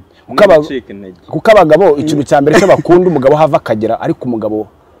kuko abagabo ikintu cya mbere cyo bakunda umugabo hava akagera ariko umugabo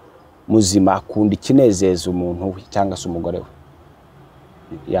muzima akunda ikinezeza umuntu we cyangwa se umugore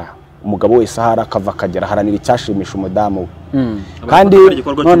we umugabo wese ahari akava akagera haranira icyashimisha umudamu we kandi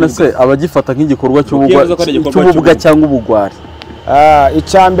none se abagifata nk'igikorwa cy'ububwa cyangwa ubugwari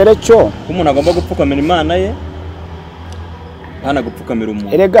icya mbere cyo umuntu agomba gupfukamira imana ye hana gupfukamira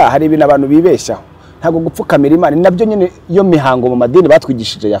umuntu erega hari ibintu abantu bibeshyaho ntabwo gupfukamira imana nabyo nyine iyo mihango mu madini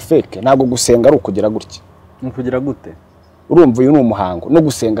batwigishije ya feke ntabwo gusenga ari ukugira gutya ukugira gute urumva uyu ni umuhango no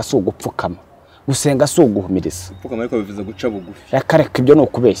gusenga si ugupfukama gusenga si uguhumiriza gupfukama ariko bivuze guca bugufi reka ibyo ni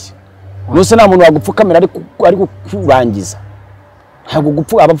ukubeshya nuse nta muntu wagupfukamira ari kurangiza ntabwo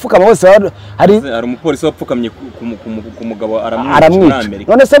gupfuka abapfukama bose hari umupolisi wapfukamye ku mugabo aramwica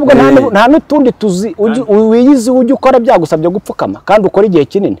none se bwo nta n'utundi tuzi wiyizi ujye ukora byagusabye gupfukama kandi ukora igihe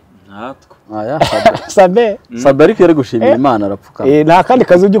kinini sabe ariko yari gushimira imana arapfukama nta kandi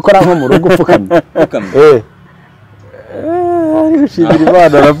kazi ujye ukora nko mu rugo upfukamye ari gushimira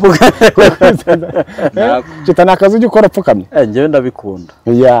imana arapfukama nta kazi ujye ukora upfukamye njyewe ndabikunda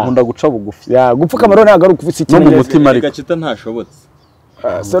nkunda guca bugufi gupfukama rero ntabwo ari ukufite no mu mutima ariko gacita ntashobotse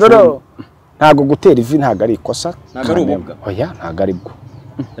rero ntabwo gutera ivi ntabwo ari ikosa ntabwo ari ububwa ntabwo ari bwo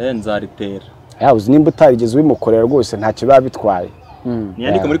nzaritera uzi nimba utarigeze ubimukorera rwose ntacyo biba bitwaye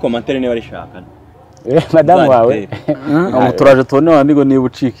niyandika muri komantere niba arishaka madamu wawe turaje tubone wandigo niba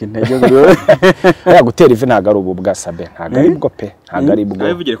ucika intege gutera ivi ntabwo ari ububwa sabe ntabwo ari bwo pe ntabwo ari bwo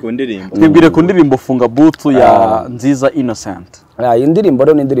twibwire ku ndirimbo twibwire ku ndirimbo funga butu ya nziza innocent iyi ndirimbo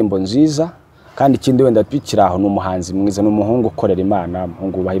rero ni indirimbo nziza kandi ikindi wenda twikira aho n'umuhanzi mwiza n'umuhungu ukorera imana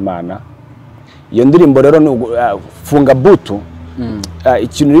umuhungu ubaha imana iyo ndirimbo rero funga butu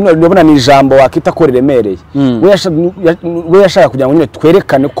ikintu rino nabona ni ijambo wakita ko riremereye we yashaka kugira ngo nyine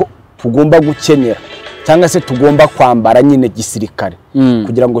twerekane ko tugomba gukenyera cyangwa se tugomba kwambara nyine gisirikare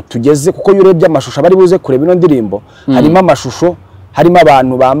kugira ngo tugeze kuko iyo urebye amashusho abari buze kureba ino ndirimbo harimo amashusho harimo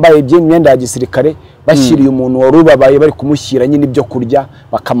abantu bambaye imyenda ya gisirikare bashyiriye umuntu wari ubabaye bari kumushyira nyine ibyo kurya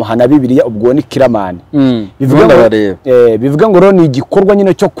bakamuhana Bibiliya ubwo ni kiramani bivuga ngo rero ni igikorwa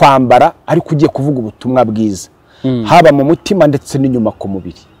nyine cyo kwambara ariko ugiye kuvuga ubutumwa bwiza haba mu mutima ndetse n'inyuma ku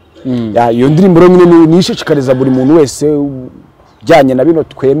mubiri iyo ndirimbo rero nyine nishishikariza buri muntu wese ujyanye na bino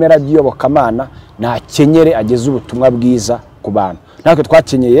twemera by'iyobokamana nakenyere ageze ubutumwa bwiza ku bantu natwe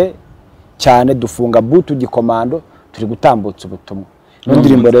twakenyeye cyane dufunga butu gikomando turi gutambutsa ubutumwa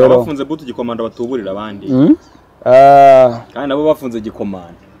indirimbo rero bafunze butu gikomando batuburira abandi kandi nabo bafunze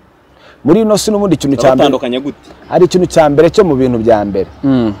gikomando muri ino si n'ubundi ikintu cya mbere hari ikintu cya mbere cyo mu bintu bya mbere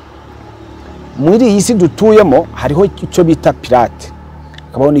muri iyi si dutuyemo hariho icyo bita pirate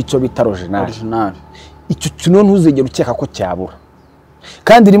hakabaho n'icyo bita original icyo kintu ntuzigere ukeka ko cyabura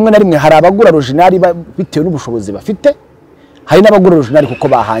kandi rimwe na rimwe hari abagura original bitewe n'ubushobozi bafite hari n'abagura original kuko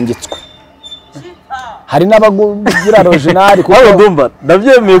bahangitswe hari n'abagira original kuko ndumva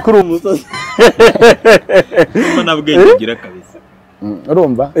ndabyemeye kuri umusozi nabwenge gira kabisa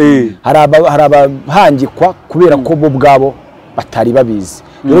urumva hari abahangikwa kubera ko bo ubwabo batari babizi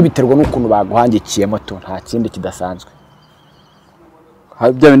rero biterwa n'ukuntu baguhangikiyemo to nta kindi kidasanzwe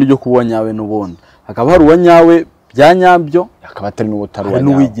bya bindi byo kuba nyawe n'ubundi hakaba hari uwa nyawe bya nyabyo hakaba atari n'ubutari uwa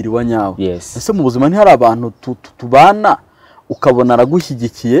nyawe n'uwigira uwa nyawe yes ese mu buzima ntihari abantu tubana ukabona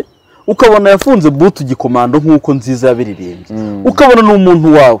aragushyigikiye ukabona yafunze butu gikomando nk'uko nziza yabiririmbye ukabona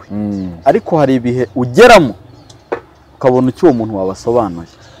n'umuntu wawe ariko hari ibihe ugeramo ukabona icyo uwo muntu wawe asobanuye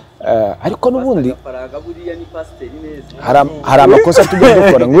ariko n'ubundi hari amakosa tujya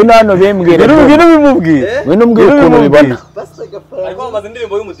dukora ngwino hano bembwire ngwino bimubwire ngwino mbwire ukuntu bibona ariko bamaze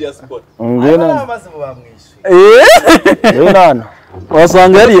indirimbo yo mu diaspora ngwino amaze mu bamwishuye ngwino hano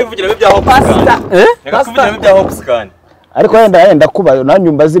wasanga yari kuvugiramo ibya hopscan kuvugiramo ibya hopscan ariko yenda kuba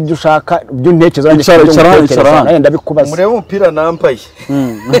nanyumbaza ibyo ushaka ibyo ntekerezo cyane yenda bikubaza murebe umupira nambaye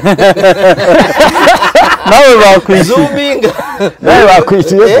nawe bakwishyuye nawe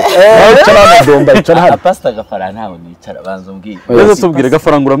bakwishyuye nawe cyara domba cyara pasta gafaranga ntawe nicara banzo mbwira rero tubwire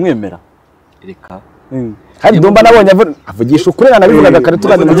gafaranga uramwemera reka Hari Dumba nabonye avugisha ukuri nanabivugaga kare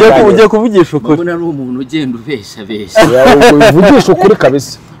tugana ugiye kuvugisha ukuri. Mbona ari umuntu ugenda ubesha. uvugisha ukuri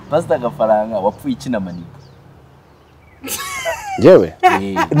kabisa. Pastor Gafaranga wapfuye iki na Mani? Jewe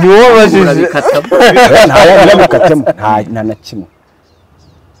Ni wowe bajije. nta bikatemo nta na kimwe.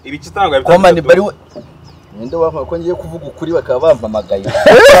 Ibi kitanga Kwa Mani bari we. Ninde wampa ko ngiye kuvuga ukuri bakaba bampamagaye.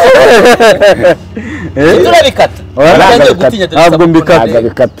 Turabikata. Ntabwo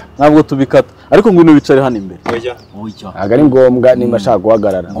mbikata. Ntabwo tubikata. Ariko ngwino wicare hano imbere. Ntabwo ari ngombwa nimba ashaka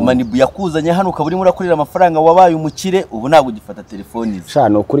guhagarara. Mani yakuzanye hano ukaba urimo urakorera amafaranga wabaye umukire ubu ntabwo ugifata telefoni ze. Sha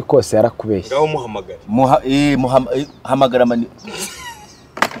no kuri kose yarakubeshye. Ngaho muhamagara. Hamagara Mani.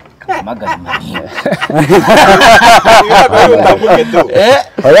 Hamagara Mani.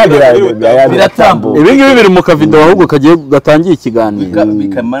 Biratambuka. Ibi ngibi biri mu kavido ahubwo kagiye gatangiye ikiganiro.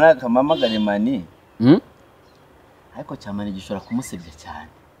 Bikamana kamamagara Mani. Ariko cyamane gishora kumusebya cyane.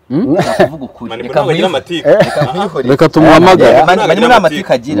 Kuvuga ukuri. Reka tumuhamagare. Mani muri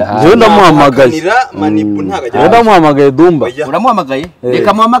amatika agira. Jewe ndamuhamagaye. Ndamuhamagaye Dumba. Uramuhamagaye?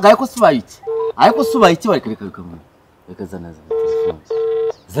 Reka muhamagaye ko subaye iki? Ariko subaye iki bari reka zana telefone.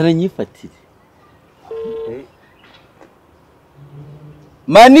 Zana nyifatire.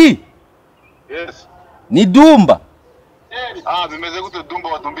 Mani. Yes. Ni Dumba. Bimeze gute Dumba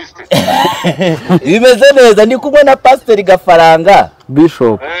wadumbiste? Bimeze neza ndi kumwe na Pastor Gafaranga.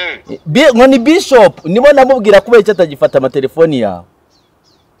 Bishop. Ngo ni Bishop nibo namubwira kubera icyo atagifata amatelefoni yawe.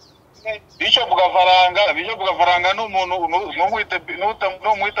 Bishop Gafaranga no umuntu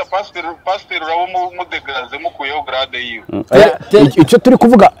no muita pastor urawo mudegraze mukuyeho grade yiwe. Icyo turi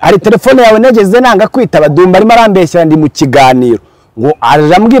kuvuga hari telefone yawe negeze nanga kwitaba Dumba arimo arambeshya ndi mu kiganiro ngo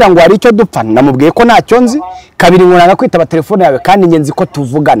arambwira ngo hari icyo dupfa namubwiye ko ntacyo nzi kabiri ngo nanga kwitaba telefone yawe kandi ngenzi ko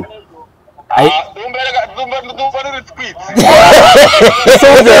tuvugana. Dumba ni twitsi.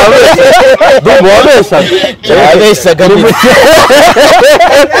 Dumba wabeshaga ni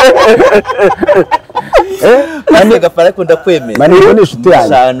Pastor Gafaranga kunda kwemera. Mani ni inshuti yanjye.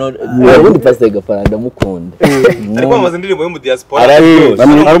 Shano ubundi Pastor Gafaranga mukunda. Ariko amaze ndirimbo yo mu diaspora.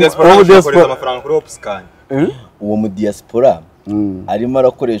 Amafaranga kuri Opscan. Uwo mu diaspora arimo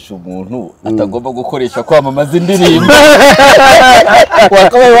arakoresha umuntu atagomba gukoresha kwamamaza indirimbo.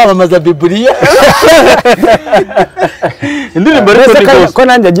 Wakabaye wamamaza Bibiliya. Indirimbo rero ko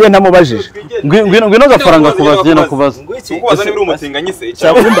nanjye agiye ntamubajije. Ngwino Gafaranga kubaza no kubaza. Kubaza niba uri umutinganyi se.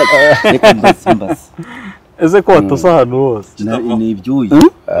 Cyakunda reka mbase. Eze ko watosa ahantu hose. Ni ibyuyi.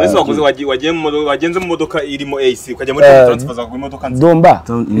 Ese wakoze wagenze mu modoka irimo AC ukajya muri transfer za imodoka nzi. Dumba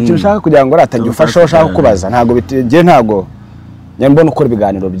icyo ushaka kugira ngo ratajye ufasha ushaka kubaza ntago bitige ntago nyambona ukora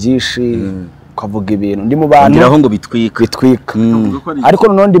ibiganiro byinshi ukavuga ibintu ndi mu bantu ngiraho ngo bitwika ariko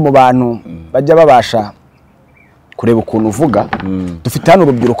noneho ndi mu bantu bajya babasha kureba ukuntu uvuga dufite hano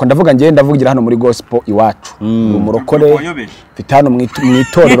urubyiruko ndavuga ngiye ndavugira hano muri gospel iwacu umurokore mfite hano mu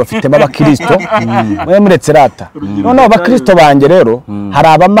itorero fitemo abakristo mwe muretse rata noneho abakristo banjye rero hari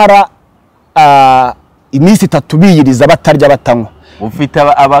abamara iminsi 3 biyiriza batarya batanywa ufite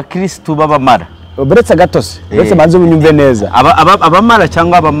abakristo babamara buretse gatose buretse manze unyumve neza abamara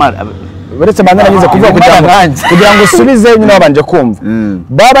cyangwa abamara buretse manze nagize kuvuga kugira ngo usubize nyine wabanje kumva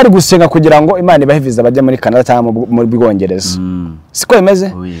baba bari gusenga kugira ngo Imana ibahiviza bajye muri Canada cyangwa mu Bwongereza siko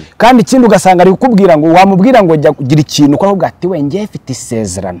imeze kandi ikindi ugasanga ari kukubwira ngo wamubwira ngo jya kugira ikintu ko ahubwo ati we ngiye mfite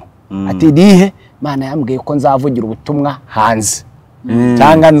isezerano ati rihe Imana yambwiye ko nzavugira ubutumwa hanze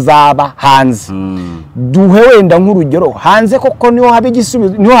cyangwa nzaba hanze duhe wenda nk'urugero hanze koko niho haba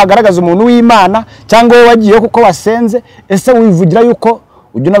igisubizo niho hagaragaza umuntu w'Imana cyangwa wowe wagiye kuko wasenze ese wivugira yuko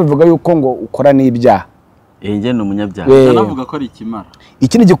ujya nabivuga yuko ngo ukora n'ibyaha nge ni umunyabyaha navuga ko ari ikimara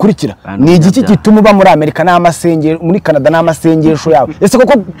ikindi gikurikira ni igiki gituma uba muri Amerika n'amasengero muri Canada n'amasengesho yawe ese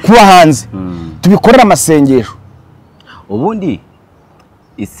koko kuba hanze tubikorera amasengesho ubundi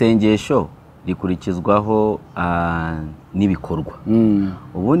isengesho rikurikizwaho n'ibikorwa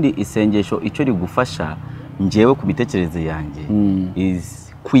ubundi isengesho icyo rigufasha ngewe ku bitekerezo yanjye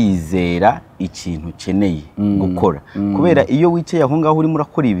kwizera ikintu ukeneye gukora kubera iyo wicaye aho ngaho urimo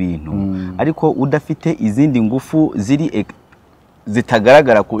urakora ibintu ariko udafite izindi ngufu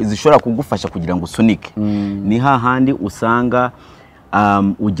zitagaragara zishobora kugufasha kugira ngo usunike ni hahandi usanga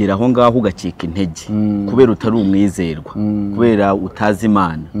ugera aho ngaho ugacika intege kubera utari umwizerwa kubera utazi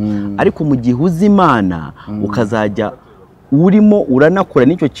Imana ariko mu gihe uzi Imana ukazajya urimo uranakora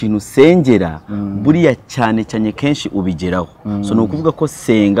n'icyo kintu sengera buriya cyane cyane kenshi ubigeraho so no kuvuga ko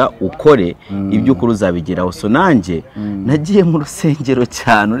senga ukore ibyo ukuru uzabigeraho so nanjye nagiye mu rusengero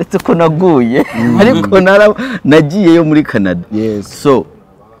cyane uretse ko naguye ariko nagiye yo muri Canada so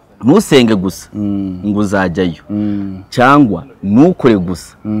ntusenge gusa ngo uzajyayo cyangwa nukore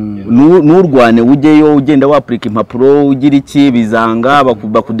gusa nurwane ujyeyo ugenda wapurika impapuro ugira iki bizanga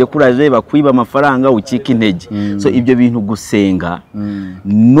bakudekuraje bakwiba amafaranga ukika intege so ibyo bintu gusenga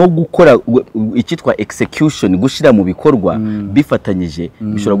no gukora icyitwa execution gushira mu bikorwa bifatanyije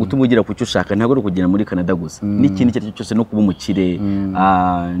bishobora gutuma ugira ku cyo ushaka ntabwo ari kugera muri Canada gusa n'ikindi cyo cyose no kuba umukire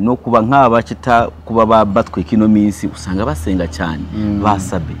no kuba nk'aba kita kuba batwika ino minsi usanga basenga cyane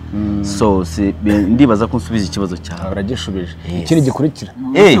basabe so ndibaza ko nsubiza ikibazo cyawe uragishubije ikindi gikurikira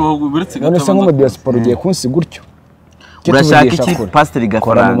none se nko mu diaspora ugiye kunsi gutyo urashaka iki pastor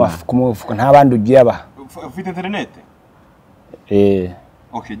gafaranga ku mufuko nta bandi ugiye aba ufite internet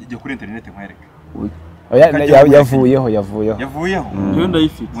okay jya kuri internet nkwereke yavuyeho yo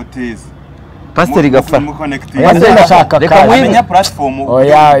ndayifite muteze pastor gafara reka mwimenya platform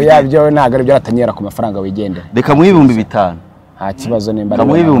oya byo ntago ari byo atanyera ku mafaranga wigendera reka mu 5,000 nta kibazo nimba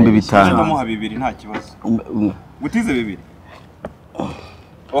mu 5,000 ndamuha 2 nta kibazo gutize 2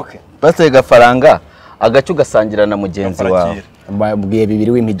 okay pastor gafaranga agacu gasangira na mugenzi wawe mbabwiye 2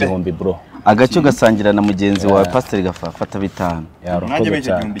 w'imigihombi bro agacu gasangira na mugenzi wawe pastor gafara fata 5 nanjye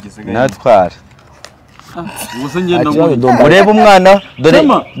cyane natwara ubuze ngenda ureba umwana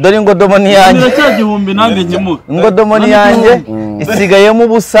dore ngo domoni yanjye cyagihumbi nange nyimuka ngo domoni yanjye isigayemo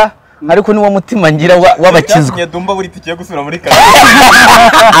ubusa ariko niwo mutima ngira wabakizwa ya DUMBA buri tikiye gusura muri Canada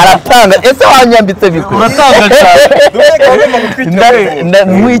aratanga ese wanyambitse biko uratanga cyane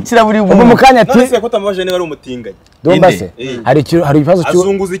mwikira buri mu kanya ati nase ko tamaje ne bari umutinganye DUMBA se hari ibibazo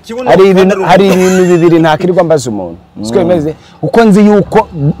azunguza ikibuno hari ibintu bibiri ntakirirwa mbaza umuntu twemeze uko nzi yuko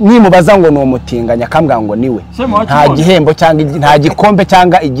nimubaza ngo no mutinganya kambwa ngo niwe nta gihembo cyangwa nta gikombe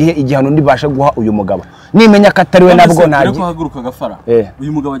cyangwa igihano ndibashe guha uyu mugabo nimenya katariwe nabwo ntaje ko haguruka gafara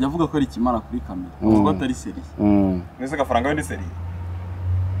uyu mugabo ajya avuga ko ari kimara kuri kamera ngo atari serious nese gafaranga we ndi serious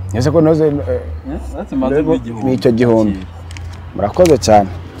nese ko noze n'icyo gihombi murakoze cyane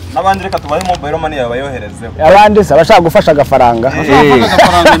nabandi reka tubaye mobile money yabayoherezeho abandi se abashaka gufasha agafaranga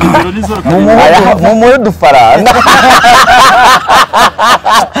mu muri dufaranga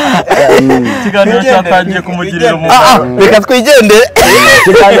ikiganiro cyatangiye kumugirira umumaro reka twigendere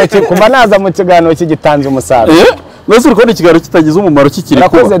ikiganiro kuma naza mu kiganiro kigitanze umusaruro nose urukundo ikiganiro kitagize umumaro kikiri kuba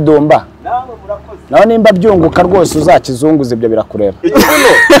murakoze DUMBA naho nimba byunguka rwose uzakizunguza ibyo birakureba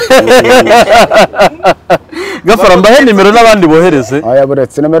gafara mbahe nimero n'abandi bohereze oya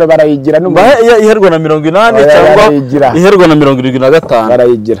buretse nimero barayigira mbahe iherwa na 80 cyangwa iherwa na 75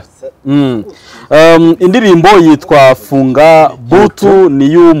 barayigira indirimbo yitwa Funga Butu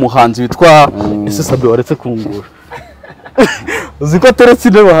ni y'umuhanzi witwa ese Sabe waretse kungura uziko teretse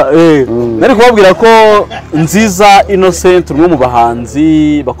nari kubabwira ko Nziza Innocent umwe mu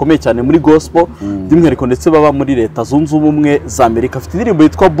bahanzi bakomeye cyane muri gospel by'umwihariko ndetse baba muri leta zunze ubumwe za Amerika afite indirimbo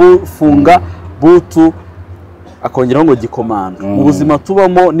yitwa Funga Butu akongeraho ngo gikomanda mu buzima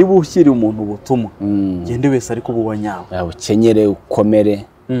tubamo niba ushyiriye umuntu ubutumwa gende wese ariko bubanyawe ukenyere ukomere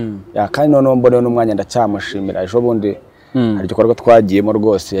kandi none mbone n'umwanya ndacyamushimira ejo bundi hari igikorwa twagiyemo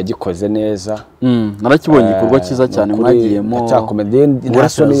rwose yagikoze neza narakibonye igikorwa cyiza cyane mwagiyemo ndacyakomeza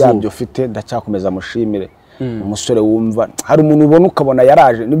ntasoni yabyo ufite ndacyakomeza mushimire umusore wumva hari umuntu ubona ukabona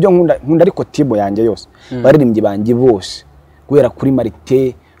yaraje nibyo nkunda ariko tibo yanjye yose baririmbye banjye bose guhera kuri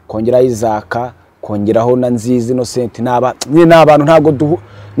Marite kongera Isaac kongeraho na Nziza Innocent n'abantu ntago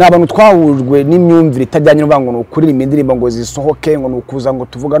n'abantu twahujwe n'imyumvire itajyanye n'ubango no kuri indirimbo ngo zisohoke ngo nukuza ngo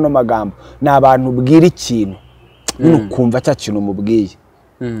tuvuga no magambo n'abantu bwira ikintu nukumva cya kintu mubwiye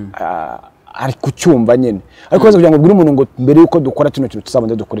ari kucyumva nyene ariko baza kugira ngo bwira umuntu ngo mbere yuko dukora kino kintu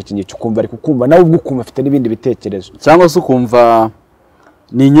tuzabanza dukora ikintu cyukumva ari kukumva nawe ubwo ukumva afite n'ibindi bitekerezo cyangwa se ukumva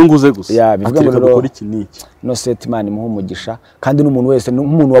ni inyungu ze gusa bivuga ngo gukora iki niki no setman muho umugisha kandi n'umuntu wese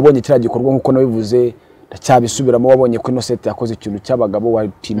n'umuntu wabonye kira gikorwa nkuko nabivuze ndacyabisubiramo wabonye ko Innocent yakoze ikintu cy'abagabo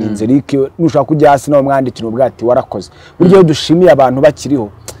watininze Rick nushaka kujya hasi no mwandikira ubwati warakoze buryo dushimiye abantu bakiriho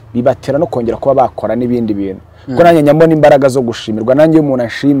bibatera no kongera kuba bakora n'ibindi bintu ko nanjye nyambona imbaraga zo gushimirwa nanjye umuntu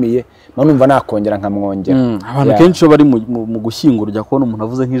ashimiye manumva nakongera nkamwongera abantu kenshi bari mu gushyingura ujya kubona umuntu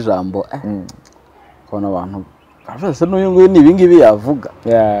avuze nk'ijambo kubona abantu Arafase n'uyu nguyu nibingibi yavuga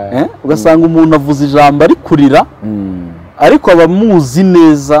ugasanga umuntu avuze ijambo ari kurira ariko abamuzi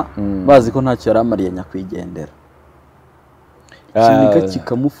neza bazi ko ntacyo yaramariye nyakwigendera kinika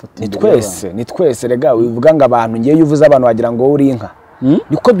kikamufata ni twese rega wivuga ngo abantu ngiye yuvuza abantu wagira ngo uri inka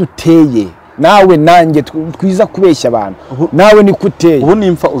niko duteye nawe nanjye twiza kubeshya abantu nawe niko uteye ubu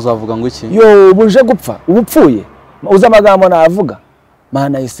nimfa uzavuga ngo iki yo buje gupfa ubupfuye uza amagambo navuga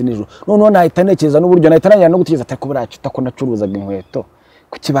mana yisi nijoro none nahita nekeza n'uburyo nahita nanjye no gutegeza atako buracu tako nacuruzaga inkweto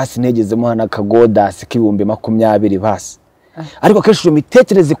kuki basi negezemo hana kagodasi k'ibihumbi 20 basi ariko kenshi iyo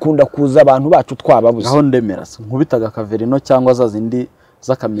mitekerereze ikunda kuza abantu bacu twababuze aho ndemera se nkubitaga kaverino cyangwa za zindi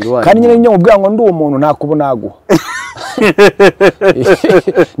z'akamiruwari kandi nyine nyo ubwango ndi uwo muntu ntakubona naguha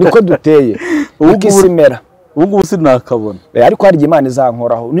niko duteye ukisimera ubu sinakabona ariko hari Imana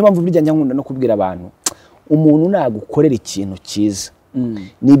izankoraho niyo mpamvu burya njya nkunda no kubwira abantu umuntu nagukorera ikintu cyiza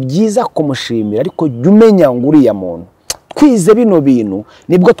ni byiza kumushimira ariko jya umenya ngo uriya muntu twize bino bintu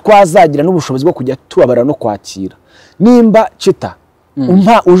nibwo twazagira n'ubushobozi bwo kujya tubabara no kwakira nimba cita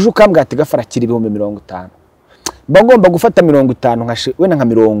umpa uje ukambwira ati gafara kiri 50 mba ngomba gufata 50 wenda nka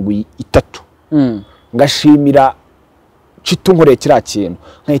 30 ngashimira cita unkoreye kiriya kintu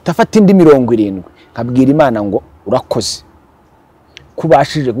nkahita afata indi 70 nkabwira Imana ngo urakoze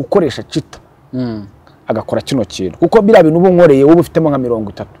kubashije gukoresha cita agakora kino kintu kuko bira bintu ubunkoreye wowe ufitemo nka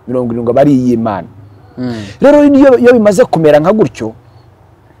 30 70 bari y'Imana rero iyo bimaze kumera nka gutyo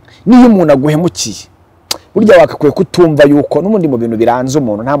niyo umuntu aguhemukiye burya wakakwiye kutumva yuko n'umundi mu bintu biranze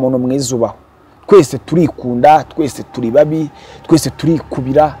umuntu nta muntu mwiza ubaho twese turikunda twese turi babi twese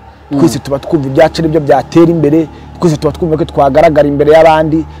turikubira twese tuba twumva ibyacu nibyo byatera imbere twese tuba twumva ko twagaragara imbere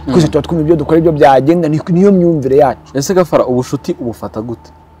y'abandi twese tuba twumva ibyo dukora ibyo byagenda niyo myumvire yacu ese gafara ubushuti ubufata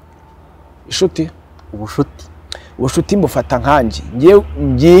gute inshuti ubushuti mbufata nkanje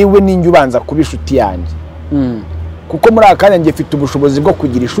ngewe ninjye ubanza kuba inshuti yanjye kuko muri akanya ngiye mfite ubushobozi bwo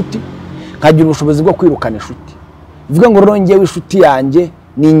kugira inshuti nkagira ubushobozi bwo kwirukana inshuti bivuga ngo rero ngewe inshuti yanjye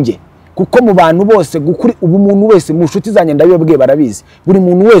ninjye kuko mu bantu bose gukuri ubu umuntu wese mu nshuti zanjye ndabibabwiye barabizi buri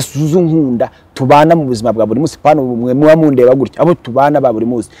muntu wese uzunkunda tubana mu buzima bwa buri munsi pano mwe muba mundeba gutya abo tubana ba buri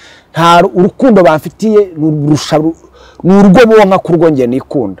munsi nta urukundo bamfitiye n'urwo bonka kurwongeye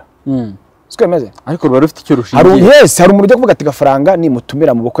nikunda Sikwemeze ariko ruba rufite icyo rushingiye hari umuntu ujya kuvuga ati gafaranga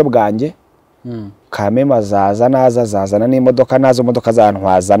nimutumira mu bukwe bwanjye kamema zazana n'imodoka nazo modoka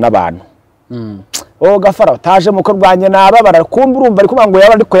zantwaza n'abantu gafara utaje mu ko rwanye nababara kumva urumva ariko ngo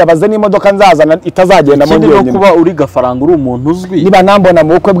yaba ariko yabaze n'imodoka nzazana itazagenda mu byonyine no kuba uri gafaranga uri umuntu uzwi niba nambona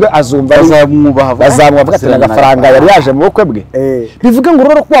mu bukwe bwe azumva bazamwubaha ati gafaranga yari yaje mu bukwe bwe bivuga ngo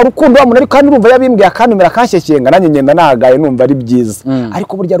rero kwa rukundo wa muntu ariko kandi urumva yabimbwiye akanumira kanshyeshyenga nanjye ngenda nagaye numva ari byiza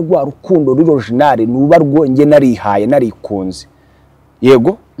ariko burya rwa rukundo ruri original nuba rwonge narihaye narikunze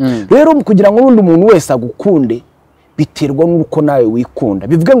yego rero kugira ngo n'undi muntu wese agukunde biterwa n'uko nawe wikunda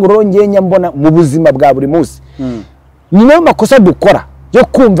bivuga ngo rongeye nyambona mu buzima bwa buri munsi ni nayo makosa dukora yo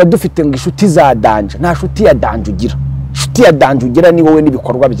kumva dufite ngo inshuti za danje nta shuti ya danje ugira inshuti ya danje ugira ni wowe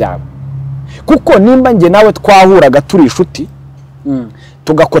n'ibikorwa byawe kuko nimba nge nawe twahuraga turi inshuti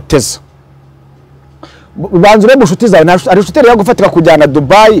tugakoteza banzure mu nshuti zawe ari inshuti rero gufatira kujyana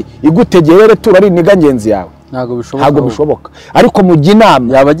Dubai igutegeye tura ari niga ngenzi yawe ntago bishoboka ariko mujya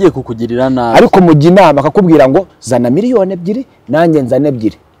inama yaba agiye kukugirira nabi ariko mujya inama akakubwira ngo zana 2,000,000 nanjye nzana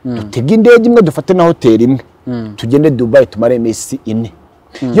 2 dutege indege imwe dufate na hoteli imwe tugende Dubai tumare iminsi 4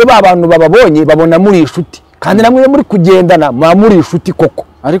 iyo abantu bababonye babona muri inshuti kandi namwe muri kugendana muri inshuti koko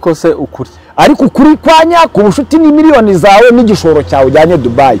ariko se ukuri kwanya ku bushuti ni miliyoni zawe n'igishoro cyawe ujyanye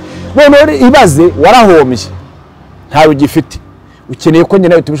Dubai none ibaze warahombye ntawe ugifite ukeneye ko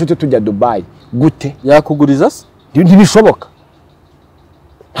nyine tubishuti tujya Dubai gute yakuguriza se ntibishoboka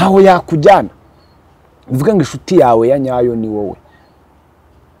ntaho yakujyana bivuga ngo inshuti yawe ya nyayo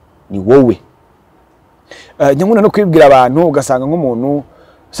ni wowe nyamuna no kwibwira abantu ugasanga nk'umuntu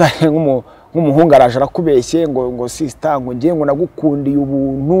nk'umuhungu araje arakubeshye ngo sister ngo ngiye ngo nagukundiye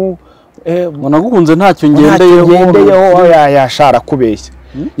ubuntu ngo nagukunze ntacyo ngendeyeho yashara kubeshya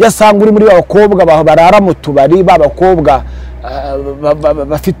yasanga uri muri abakobwa barara mu tubari babakobwa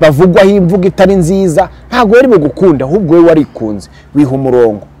bavugwaho imvugo itari nziza ntago yari bugukunda ahubwo we warikunze wiha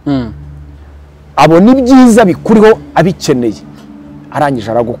umurongo abona ibyiza bikuriho abikeneye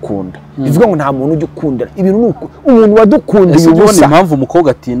arangije aragukunda bivuga ngo nta muntu ujya ukunda ibintu nuko umuntu wadukundiye ubusa impamvu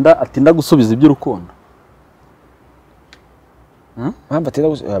umukobwa atinda gusubiza iby'urukundo mpamvu atinda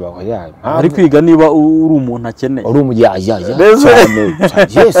gusubiza ari kwiga niba uri umuntu akeneye uri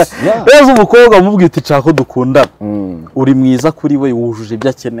rero umukobwa umubwira ati nshaka ko dukundana uri mwiza kuri we wujuje ibyo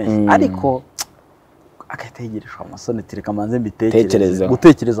akeneye ariko agategereje amasoni tireka manze mbitekereze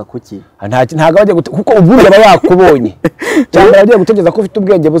gutekereza kuki ntago bajye kuko ubundi aba yakubonye cyangwa abagiye gutekereza ko ufite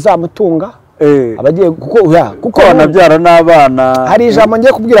ubwenge buzamutunga abagiye kuko banabyara n'abana hari ijambo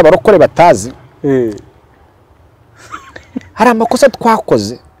ngiye kubwira abarokore batazi hari amakosa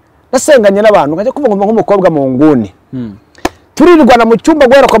twakoze nasenganye n'abantu nkajya kuvuga ngo nk'umukobwa mu nguni turirwana mu cyumba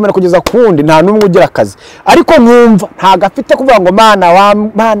guhera komera kugeza kundi nta numwe ugira akazi ariko ntumva ntago afite kuvuga ngo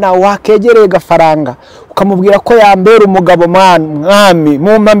mana wakegereye gafaranga ukamubwira ko yambera umugabo mwami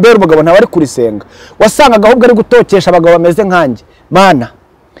mumpa mbera umugabo ntawe ari kurisenga wasangaga ahubwo ari gutokesha abagabo bameze nkanjye mana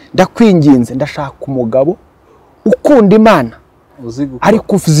ndakwinginze ndashaka umugabo ukunda Imana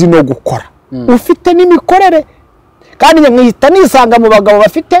ariko uzi no gukora ufite n'imikorere kandi nkihita nisanga mu bagabo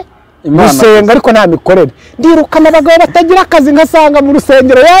bafite gusenga ariko nta mikorere ndirukana abagabo batagira akazi nkasanga mu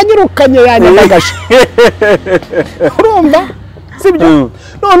rusengero yanyirukanye yanyagaje urumva sibyo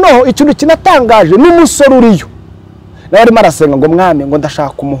noneho ikintu kinatangaje n'umusore uriyo nawe arimo arasenga ngo mwami ngo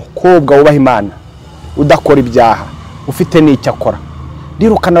ndashaka umukobwa wubaha Imana udakora ibyaha ufite n'icyo akora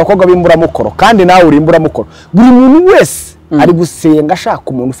ndirukana abakobwa b'imburamukoro kandi nawe uri imburamukoro buri muntu wese ari gusenga ashaka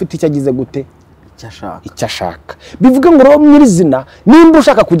umuntu ufite icyo agize gute icyo ashaka bivuga ngo rero mwirizina nimba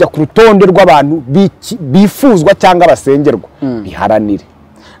ushaka kujya ku rutonde rw'abantu bifuzwa cyangwa basengerwa biharanire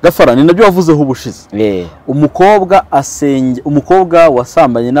Gafara ni nabyo wavuzeho ubushize umukobwa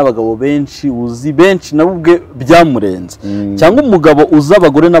wasambanye n'abagabo benshi uzi benshi nabo ubwe byamurenze cyangwa umugabo uza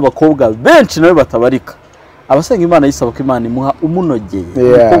abagore n'abakobwa benshi nawe batabarika abasenga Imana yisaba ko Imana imuha umunogeye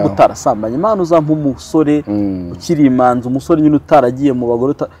umukobwa utarasambanye Imana uzampa umusore ukiri imanzi umusore nyine utaragiye mu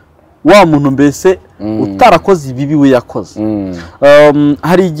bagore wa muntu mbese utarakoze ibibi we yakoze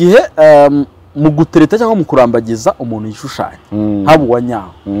hari igihe mu gutereta cyangwa mu kurambagiza umuntu yishushanya haba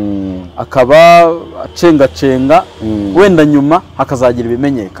uwanyaho akaba acengacenga wenda nyuma hakazagira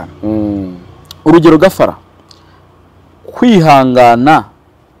ibimenyekana urugero Gafara kwihangana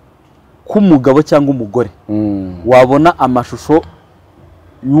k'umugabo cyangwa umugore wabona amashusho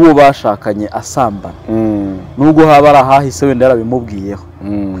y'uwo bashakanye asambana nubwo haba ari ahahise wenda yarabimubwiyeho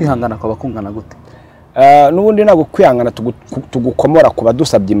kwihangana kwaba kungana gute n'ubundi ntabwo kwihangana tugukomora kuba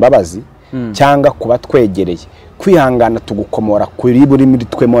dusabye imbabazi cyangwa kuba twegereye kwihangana tugukomora kuri buri muri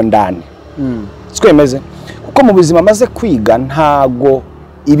twemo ndani twemeze kuko mu buzima maze kwiga ntago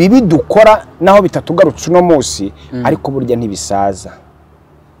ibi bidukora naho bitatugarutse uno munsi ariko burya ntibisaza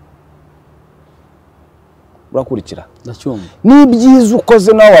urakurikira ndacyumva ni byiza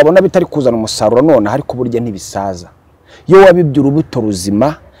ukoze nawe wabona bitari kuzana umusaruro none ariko burya ntibisaza iyo wabibye urubuto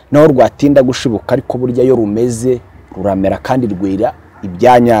ruzima naho rwatinda gushibuka ariko burya yo rumeze ruramera kandi rwera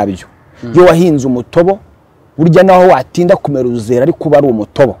ibyanyabyo iyo wahinze umutobo burya naho watinda kumera uzera ariko uba ari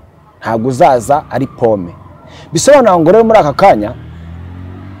umutobo ntago uzaza ari pome bisobanura ngo rero muri aka kanya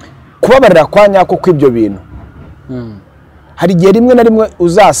kubabarira kwa nyako kw'ibyo bintu hari igihe rimwe na rimwe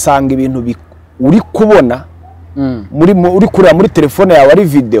uzasanga ibintu uri kubona uri kureba muri telefone yawe ari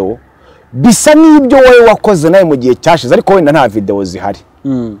video bisa n'ibyo wowe wakoze nawe mu gihe cyashize ariko wenda nta video zihari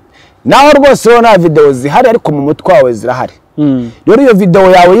naho rwose wowe nta video zihari ariko mu mutwe wawe zirahari rero iyo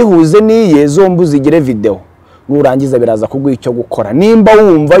video yawe yihuze niye zombi uzigire video nurangiza biraza kuguha icyo gukora nimba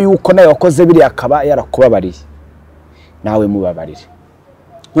wumva yuko nawe wakoze biri akaba yarakubabariye nawe mubabarire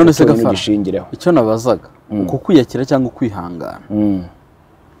none se Gafara icyo nabazaga uko kwiyakira cyangwa kwihangana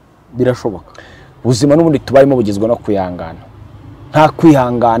birashoboka ubuzima n'ubundi tubayemo bugizwe no kwihangana nta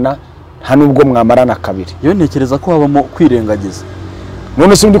kwihangana nta nubwo mwamarana kabiri iyo ntekereza ko habamo kwirengagiza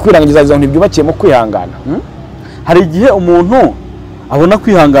none se undi kwirengagiza izo ntibyubakiye mu kwihangana hari igihe umuntu abona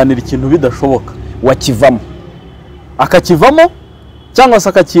kwihanganira ikintu bidashoboka wakivamo akakivamo cyangwa se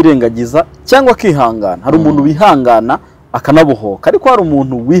akakirengagiza cyangwa akihangana hari umuntu wihangana akanabohoka ariko hari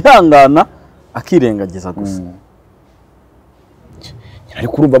umuntu wihangana akirengagiza gusa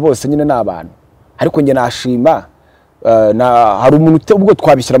ariko urumva bose nyine n'abantu ariko nge nashima hari umuntu ubwo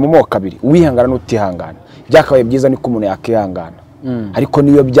twabishyira mu moko abiri uwihangana n'utihangana byakabaye byiza niko umuntu yakihangana ariko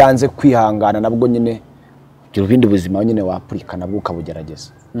niyo byanze kwihangana nabwo nyine gira ibindi buzima nyine wapurika nabwo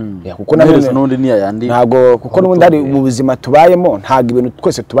ukabugerageza kuko n'undi ni yandi ntago kuko n'ubundi hari mu buzima tubayemo ntago ibintu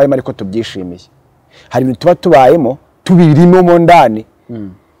twese tubayemo ariko tubyishimiye hari ibintu tuba tubayemo tubirimo mo ndani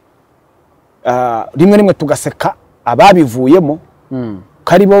rimwe rimwe tugaseka ababivuyemo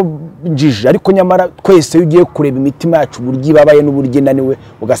karibo njije ariko nyamara twese ugiye kureba imitima yacu buryo ibabaye n'uburyo inaniwe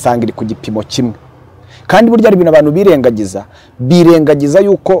ugasanga iri ku gipimo kimwe kandi burya ari ibintu abantu birengagiza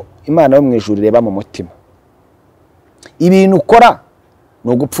yuko Imana yo mu ijuru ireba mu mutima ibintu ukora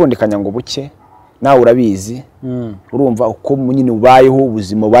no gupfundikanya ngo buke nawe urabizi urumva uko nyine ubayeho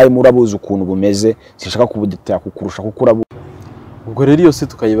ubuzima ubayemo urabuza ukuntu bumeze sishaka kubudetaya kukurusha kuko urabu ubwo rero iyo se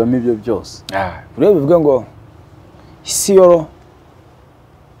tukayibamo ibyo byose rero bivuga ngo isi yoro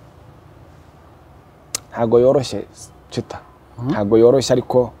ntago yoroshye cita ntago yoroshye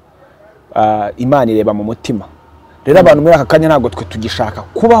ariko Imana ireba mu mutima rero abantu muri aka kanya ntago twe tugishaka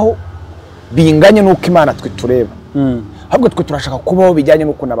kubaho binganye nuko Imana twe tureba ahubwo twe turashaka kubaho bijyanye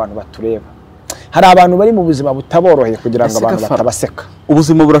nuko n'abantu batureba hari abantu bari mu buzima butaboroheye kugira ngo abantu batabaseka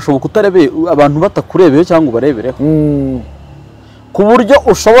ubuzima burashoboka utarebeye abantu batakurebeyo cyangwa ubarebereho ku buryo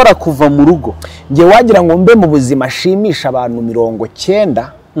ushobora kuva mu rugo nge wagira ngo mbe mu buzima ashimisha abantu 90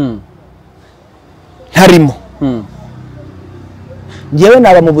 ntarimo ngewe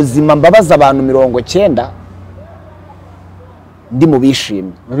naba mu buzima mbabaza abantu 90 ndi mu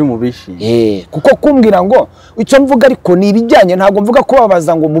bishimye. uri mu bishimye kuko kumbwira ngo icyo mvuga ariko ni ibijyanye, ntabwo mvuga ko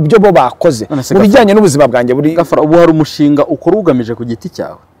babaza ngo mu byo bo bakoze, mu bijyanye n'ubuzima bwanjye buri. Gafara, ubu hari umushinga ukora ugamije ku giti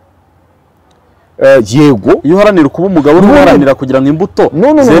cyawe? Yego, iyo uharanira kuba umugabo uharanira kugira ngo imbuto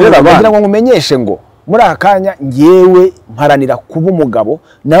zerera abana. Kugira ngo ngumenyeshe ngo muri aka kanya ngewe mparanira kuba umugabo,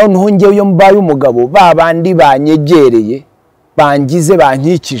 naho niho ngewe iyo mbaye umugabo babandi banyegereye bangize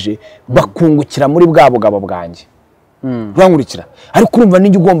bankikije bakungukira muri bwa bugabo bwanjye. Rwankurikira, ariko urumva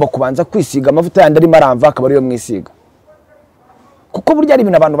n'ijye ugomba kubanza kwisiga amavuta yandi arimo aramva akaba ariyo mwisiga, kuko burya ari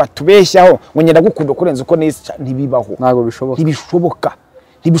ibintu abantu batubeshyaho ngo ngenda gukunda kurenza uko nisa. Ntibibaho, ntabwo bishoboka.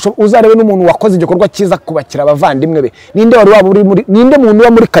 Uzarebe n'umuntu wakoze igikorwa cyiza kubakira abavandimwe be. Ninde wari waba uri muri, ninde muntu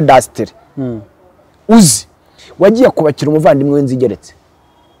wa muri kadastere uzi wagiye kubakira umuvandimwe we nzigeretse?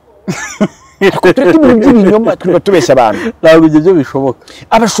 Tureke ibintu by'ibinyoma tubeshya abantu. Ntabwo ibyo bishoboka.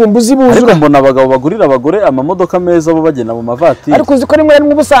 Abashumbuzi buzura, ariko mbona abagabo bagurira abagore amamodoka meza bo bagenda mu mavatiri. Ariko uzi ko rimwe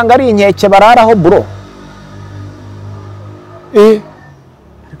rimwe ubusanga ari inkeke bararaho bro.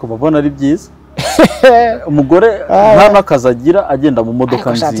 Ariko babona ari byiza. Umugore nta nakazi agira agenda mu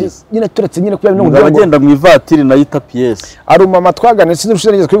modoka nziza. Nyine turetse nyine kuya ibintu agenda mu ivatiri na yita PS. Ari umama twaganira sinzi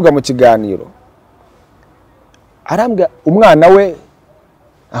ushije kwivuga mu kiganiro. Arambwa umwana we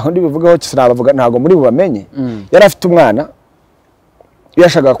aho ndi bivugaho kirabavuga ntago muri bubamenye. Yari afite umwana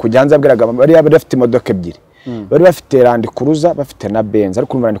yashakaga kujyanza abwiraga bari bafite imodoka ebyiri. Bari bafite Land Cruiser bafite na Benz,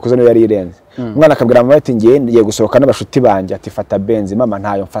 ariko Land Cruiser niyo yari irenze. Umwana akabwira mama ati ngiye gusohoka n'abashuti banjye, ati fata Benz. Mama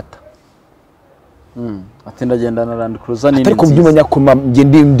ntayo mfata. Ati ndagenda na Land Cruiser nini. Ariko byumenya ko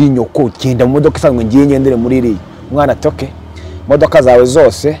ngiye ndi nyoko genda mu modoka isanzwe ngiye ngendere muri iri. Umwana ati okay, modoka zawe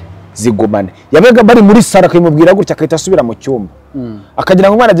zose zigumane. Yabaga bari muri sara akimubwira gutya akahita asubira mu cyumba. Akagira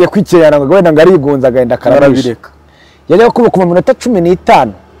ngo umwana agiye kwikirana ngo wenda ngari yigunza agenda karabireka. Yajya kuba mu minota 15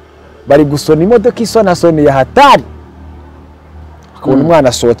 bari gusona imodoka isona ya hatari. Akabona umwana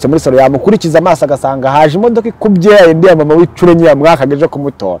asohotse muri saro yamukurikiza amaso agasanga haje imodoka ikubye ndi ya mama w'icuro nyiya mwaka ageje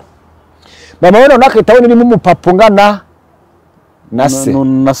kumutora. Mama we none akahita abona irimo umupapa ungana na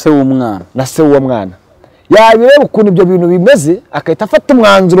se w'uwo mwana. Yabireba ukuntu ibyo bintu bimeze akahita afata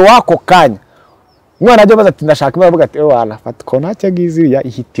umwanzuro wako kanya. Umwana ajya baza ati ndashaka ibavuga ati wala fata ko ntacyo gizi ya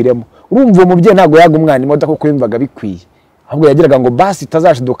ihitiremo. Urumva umubyeyi ntago yaga umwana imodoka kuko yumvaga bikwiye. Ahubwo yagiraga ngo basi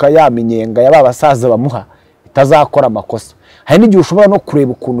itazashiduka yaminyenga yaba basaza bamuha itazakora amakosa. Hari n'igihe ushobora no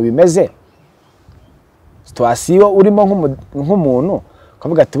kureba ukuntu bimeze situation urimo nk'umuntu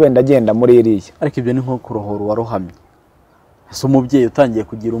kavuga ati wenda agenda muri iriya. Ariko ibyo ni nko kurohora warohamye. Ese umubyeyi utangiye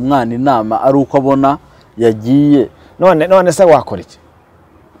kugira umwana inama ari uko abona yagiye none se wakora iki?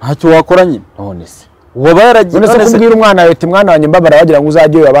 Ntacyo wakora nyine. None se waba yaragiye none se kubwira umwana ati mwana wanjye mbabara wagira ngo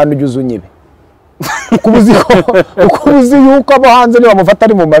uzajye abandi ujye uzunyibe. Ukubuzi yuko abo hanze niba mufata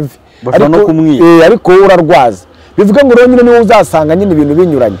ari mu mavi ariko urarwaza. Bivuga ngo ronyine niwe uzasanga nyine ibintu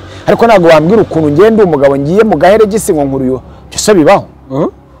binyuranye. Ariko ntago wambwira ukuntu ngende umugabo ngiye mu gahere gisi ngo nkuriyo cyo bibaho.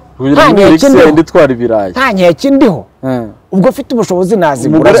 Nditwara ibirayi nta nkeke ndiho. Ubwo ufite ubushobozi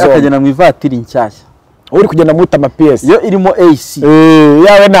nazigura. Umugore akagenda mu ivatiri nshyashya uri kugenda muta ama PS yo irimo AC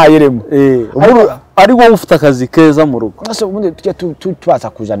yawe nayiremo. Ari wowe ufite akazi keza mu rugo. Nase ubundi tujya tubaza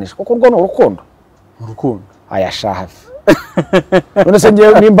kujanisha kuko rwo urukundo ayashahafi. None se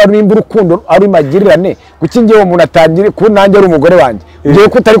ngiye nimba urukundo ari magirirane kuki ngiye umuntu atangire ku nanjye ari umugore wanjye ngiye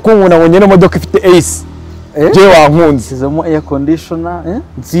ko utari kunkuna ngo nyene modoka ifite AC je wankunze sizemo air conditioner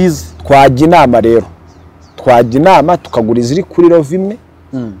nziza. Twajya inama rero, twajya inama tukagura iziri kuri love imwe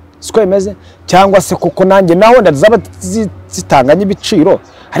siko imeze, cyangwa se kuko nanjye naho ndazaba zitanganye ibiciro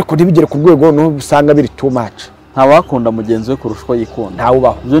ariko ntibigere ku rwego no usanga biri too much. Nta wakunda mugenzi we kurushwa yikunda. Nta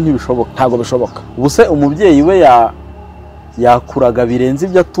ubaho. Ibyo ntibishoboka. Ntago bishoboka. Ubuse umubyeyi we yakuraga birenze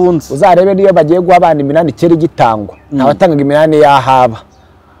ibyo atunze. Uzarebe niyo bagiye guha abana iminani kera gitangwa. Abatangaga iminani yahaba.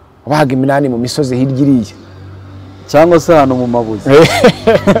 Bahaga iminani mu misozi hirya iriya. Cyangwa se hano mu mabuye.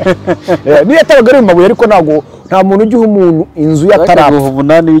 Niyo atabaga ari mu mabuye ariko nta muntu ugiye umuntu inzu yatarapfa.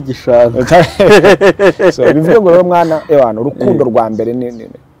 Ubunani w'igishanga. So bivuye ngo rero mwana ebana urukundo rwa mbere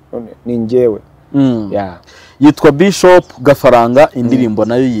ni ngewe. Yitwa Bishop Gafaranga, indirimbo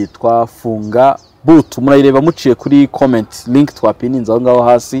nayo yitwa Funga Boot. Murayireba muciye kuri comment link twapininze aho ngaho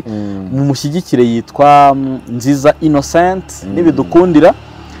hasi. Mumushyigikire, yitwa Nziza Innocent. Nibidukundira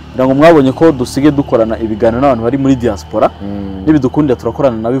ngo mwabonye ko dusige dukorana ibiganiro n'abantu bari muri diaspora. Nibidukundira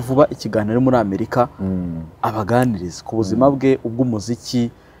turakorana nawe vuba ikiganiro muri Amerika abaganiriza ku buzima bwe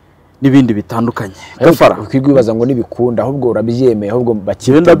ubw'umuziki n'ibindi bitandukanye. Gafara ukigwibaza ngo nibikunda ahubwo urabyemeye ahubwo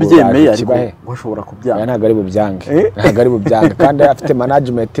bakibenda byemeye ariko bashobora kubyanga ntago ari bubyange ntago ari bubyange kandi afite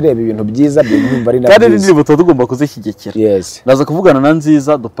management ireba ibintu byiza byumva ari kandi n'indirimbo tugomba kuzishyigikira. Yes, naza kuvugana na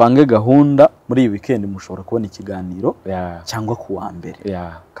Nziza dupange gahunda muri iyi weekend mushobora kubona ikiganiro cyangwa ku wa mbere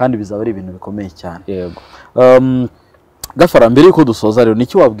kandi bizaba ari ibintu bikomeye cyane. Yego. Gafara mbere yuko dusoza rero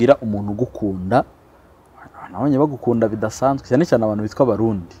niki wabwira umuntu ugukunda nabonye bagukunda bidasanzwe cyane cyane abantu bitwa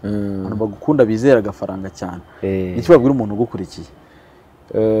Barundi abantu bagukunda bizera agafaranga cyane niki wabwira umuntu ugukurikiye?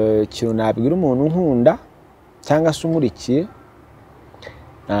 Kintu nabwira umuntu nkunda cyangwa se umurikiye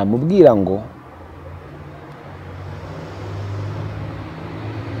namubwira ngo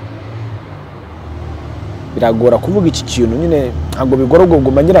biragora kuvuga iki kintu nyine ntabwo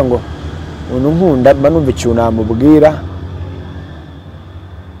bigorogorwa ngira ngo umuntu nkunda mba numva ikintu namubwira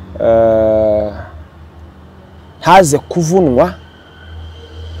ntaze kuvunwa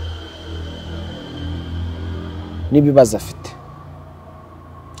n'ibibazo afite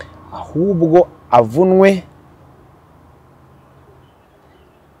ahubwo avunwe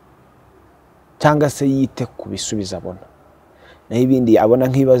cyangwa se yite ku bisubizo abona naho ibindi abona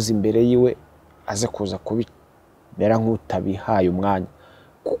nk'ibibazo imbere yiwe aze kuza kubimera nk'utabihaye umwanya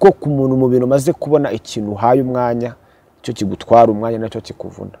kuko ku muntu mu bintu maze kubona ikintu uhaye umwanya cyo kigutwara umwanya nacyo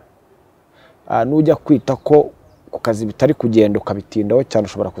kikuvuna. Nujya kwita ko ku kazi bitari kugenda ukabitindaho cyane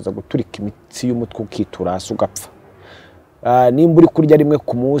ushobora kuza guturika imitsi y'umutwe ukitura hasi ugapfa. Nimba uri kurya rimwe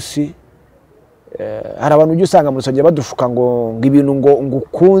ku munsi hari abantu ujya usanga mu rusengero badushuka ngo ibintu ngo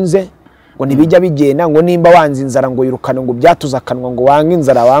ukunze ngo ntibijya bigenda ngo nimba wanze inzara ngo yirukane ngo byatuza akanwa ngo wanga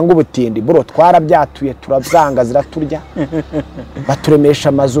inzara wanga ubutindi bro twarabyatuye turabyanga ziraturya baturemesha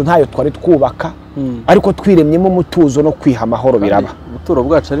amazu ntayo twari twubaka ariko twiremyemo umutuzo no kwiha amahoro biraba ubuturo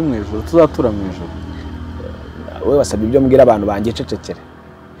bwacu ari mu ijuru tuzatura mu ijuru. Wewe wasabye ibyo mbwira abantu banjye cecekere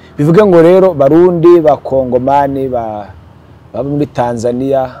bivuge ngo rero Barundi bakongomani baba muri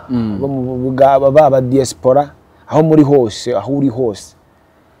Tanzania baba diaspora aho muri hose aho uri hose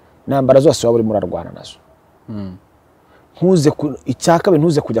nambara zose waba uri murarwana nazo ntuze icyaka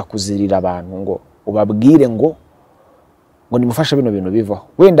ntuze kujya kuzirira abantu ngo ubabwire ngo nimufashe bino bintu bivaho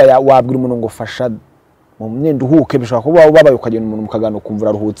wenda wabwira umuntu ngo fasha mu myenda uhuke bishobora kuba ubabaye ukagenda umuntu mukagana ukumva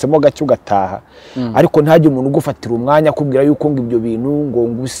aruhutsemo gake ugataha ariko ntajye umuntu ugufatira umwanya akubwira yuko ngo ibyo bintu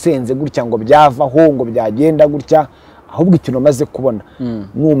ngo usenze gutya ngo byavaho ngo byagenda gutya ahubwo ikintu amaze kubona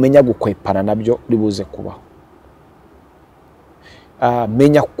numenya gukwepana nabyo ribuze kubaho.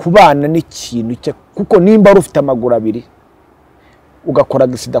 Menya kubana n'ikintu kuko nimba rufite amaguru abiri ugakora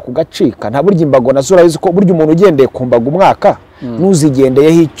gisida kugacika nta buryo imbago nazo urabizi ko buryo umuntu ugendeye ku mbago umwaka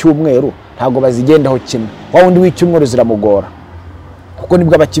nuzigendeyeho icyumweru ntago bazigendaho kimwe wa wundi w'icyumweru ziramugora kuko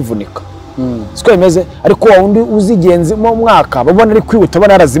nibwo abakivunika siko bimeze ariko wa wundi uzigenze mu mwaka babona ari kwihuta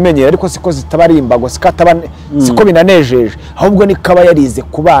bana arazimenyera ariko siko zitabari imbago siko binanejeje ahubwo nikaba yarize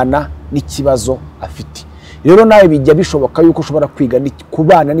kubana n'ikibazo afite. Rero nawe bijya bishoboka yuko ushobora kwiga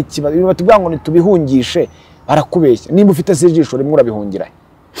kubana n'ikibazo ibintu batubwira ngo nitubihungishe barakubeshya nimba ufite sejisho rimwe urabihungira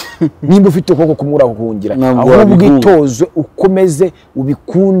nimba ufite ukuboko kumwe urahungira ahubwo itoze ukomeze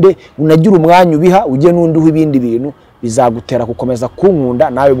ubikunde unagira umwanya ubiha ujye n'undi ibindi bintu bizagutera gukomeza kunkunda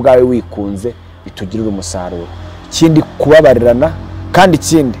nawe ubwawe wikunze bitugirira umusaruro. Ikindi kubabarirana kandi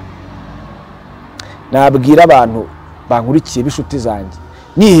ikindi nabwira abantu bankurikiye bishuti zanjye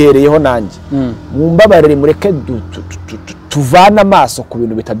nihereyeho nanjye mumbabarire mureke tuvana amaso ku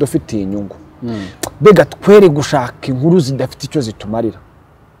bintu bitadufitiye inyungu bega twere gushaka inkuru zidafite icyo zitumarira.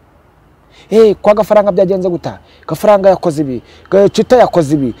 Kwa gafaranga byagenze guta gafaranga yakoze ibi Chita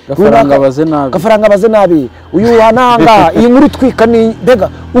yakoze ibi gafaranga baze nabi uyu wananga iyi nkuru twika ni bega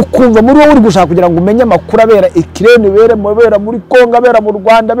ukumva muri wowe uri gushaka kugira ngo umenye amakuru abera ikirene bera muri Kongo abera mu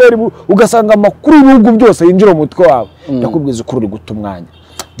Rwanda ugasanga amakuru y'ibihugu byose yinjira mu mutwe wawe ndakubwiza ukuri uri guta umwanya.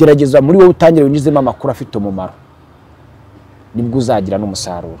 Gerageza muri wowe utangire unyuzemo amakuru afite umumaro nibwo uzagira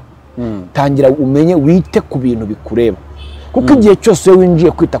n'umusaruro. Tangira umenye wite ku bintu bikureba kuko igihe cyose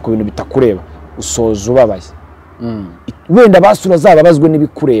winjiye kwita ku bintu bitakureba usoza ubabaye wenda basura zababazwe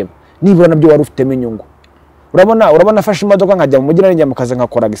n'ibikureba nibura nabyo wari ufitemo inyungu. urabona afashe imodoka nkajya mu mujyi narinjye mu kazi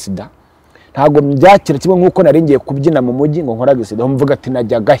nkakora gisida ntago mbyakira kimwe nkuko naringiye kubyina mu mujyi ngo nkora gisida mvuga ati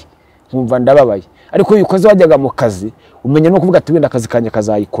najyagahe nkumva ndababaye ariko iyo ukoze wajyaga mu kazi umenya no kuvuga ati wenda akazi kanje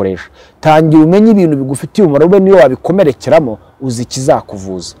kazayikoresha. Tangira umenye ibintu bigufitiye umumaro ube niyo wabikomerekeramo uzi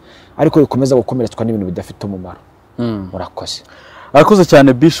kizakuvuza ariko bikomeza gukomeretswa n'ibintu bidafite umumaro. Murakoze. Arakoze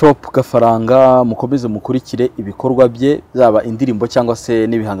cyane Bishop Gafaranga mukomeze mukurikire ibikorwa bye zaba indirimbo cyangwa se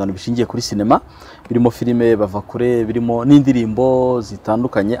n'ibihangano bishingiye kuri sinema birimo filime bava kure birimo n'indirimbo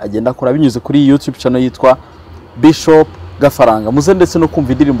zitandukanye agenda akora binyuze kuri YouTube channel yitwa Bishop Gafaranga muze ndetse no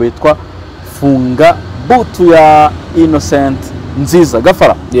kumva indirimbo yitwa Funga Butu ya Innocent nziza.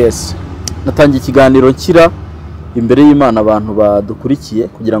 Gafara, yes, natangiye ikiganiro nkira imbere y'Imana abantu badukurikiye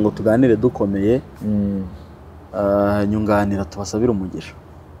kugira ngo tuganire dukomeye. Nyunganira tubasabira umugisha.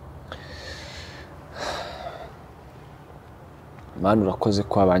 Mana urakoze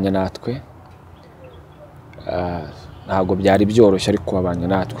ko wabanye natwe, ntabwo byari byoroshye ariko wabanye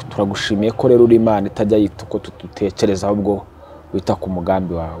natwe. Turagushimiye ko rero uri Imana itajya yita uko tutekereza ahubwo wita ku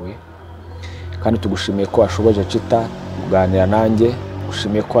mugambi wawe, kandi tugushimiye ko washoboje Chita kuganira nanjye.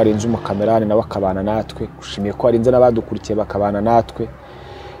 Gushimiye ko warinze umukamerani nawe akabana natwe, gushimiye ko warinze n'abadukurikiye bakabana natwe.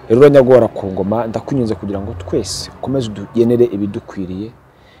 Rero nyagora ku ngoma ndakunyuze kugira ngo twese ukomeze udugenere ibidukwiriye,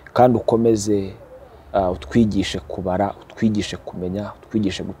 kandi ukomeze utwigishe kubara, utwigishe kumenya,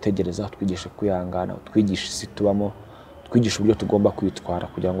 utwigishe gutegereza, utwigishe kwihangana, utwigishe isi tubamo, utwigishe uburyo tugomba kwitwara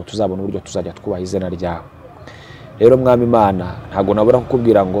kugira ngo tuzabone uburyo tuzajya twubaha izina ryawe. Rero Mwami Imana, ntabwo nabura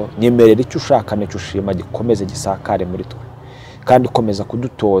kukubwira ngo nyemerera icyo ushaka n'icyo ushima gikomeze gisakare muri twe, kandi komeza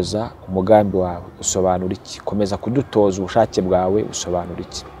kudutoza umugambi wawe usobanura iki, komeza kudutoza ubushake bwawe usobanura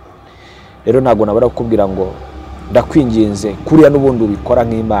iki. Rero ntabwo nabura kukubwira ngo ndakwinginze kuriya n'ubundi ubikora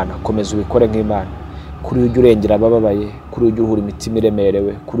nk'Imana, komeza ubikore nk'Imana. Kuri ujya urengera abababaye, kuri ujya uhura imitima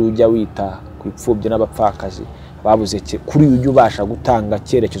iremerewe, kuri ujya wita ku ipfubyi n'abapfakazi babuze, kuri ujya ubasha gutanga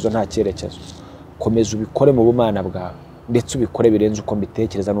cyerekezo nta cyerekezo. Komeza ubikore mu bumana bwawe, ndetse ubikore birenze uko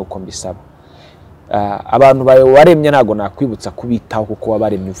mbitekereza n'uko mbisaba. Abantu bawe waremye ntabwo nakwibutsa kubitaho kuko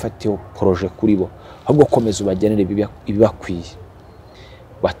wabaremye ufatiye proje kuri bo, ahubwo komeza ubagenere ibibakwiye,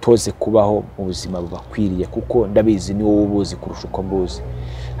 batoze kubaho mu buzima bubakwiriye, kuko ndabizi ni wowe ubuzi kurusha uko mbuzi.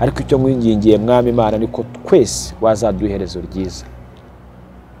 Ariko icyo mwingingiye Mwami Imana niko twese wazaduha iherezo ryiza,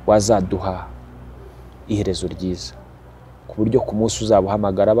 wazaduha iherezo ryiza, ku buryo ku munsi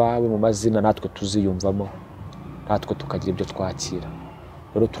uzabuhamagara abawe mu mazina natwe tuziyumvamo, natwe tukagira ibyo twakira.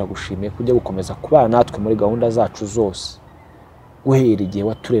 Rero turagushimiye kujya gukomeza kubana natwe muri gahunda zacu zose, guhera igihe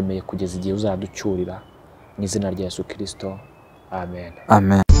waturemeye kugeza igihe uzaducyurira, mu izina rya Yesu Kristo, amen.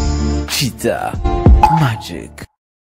 Amen. Cheetah Magic.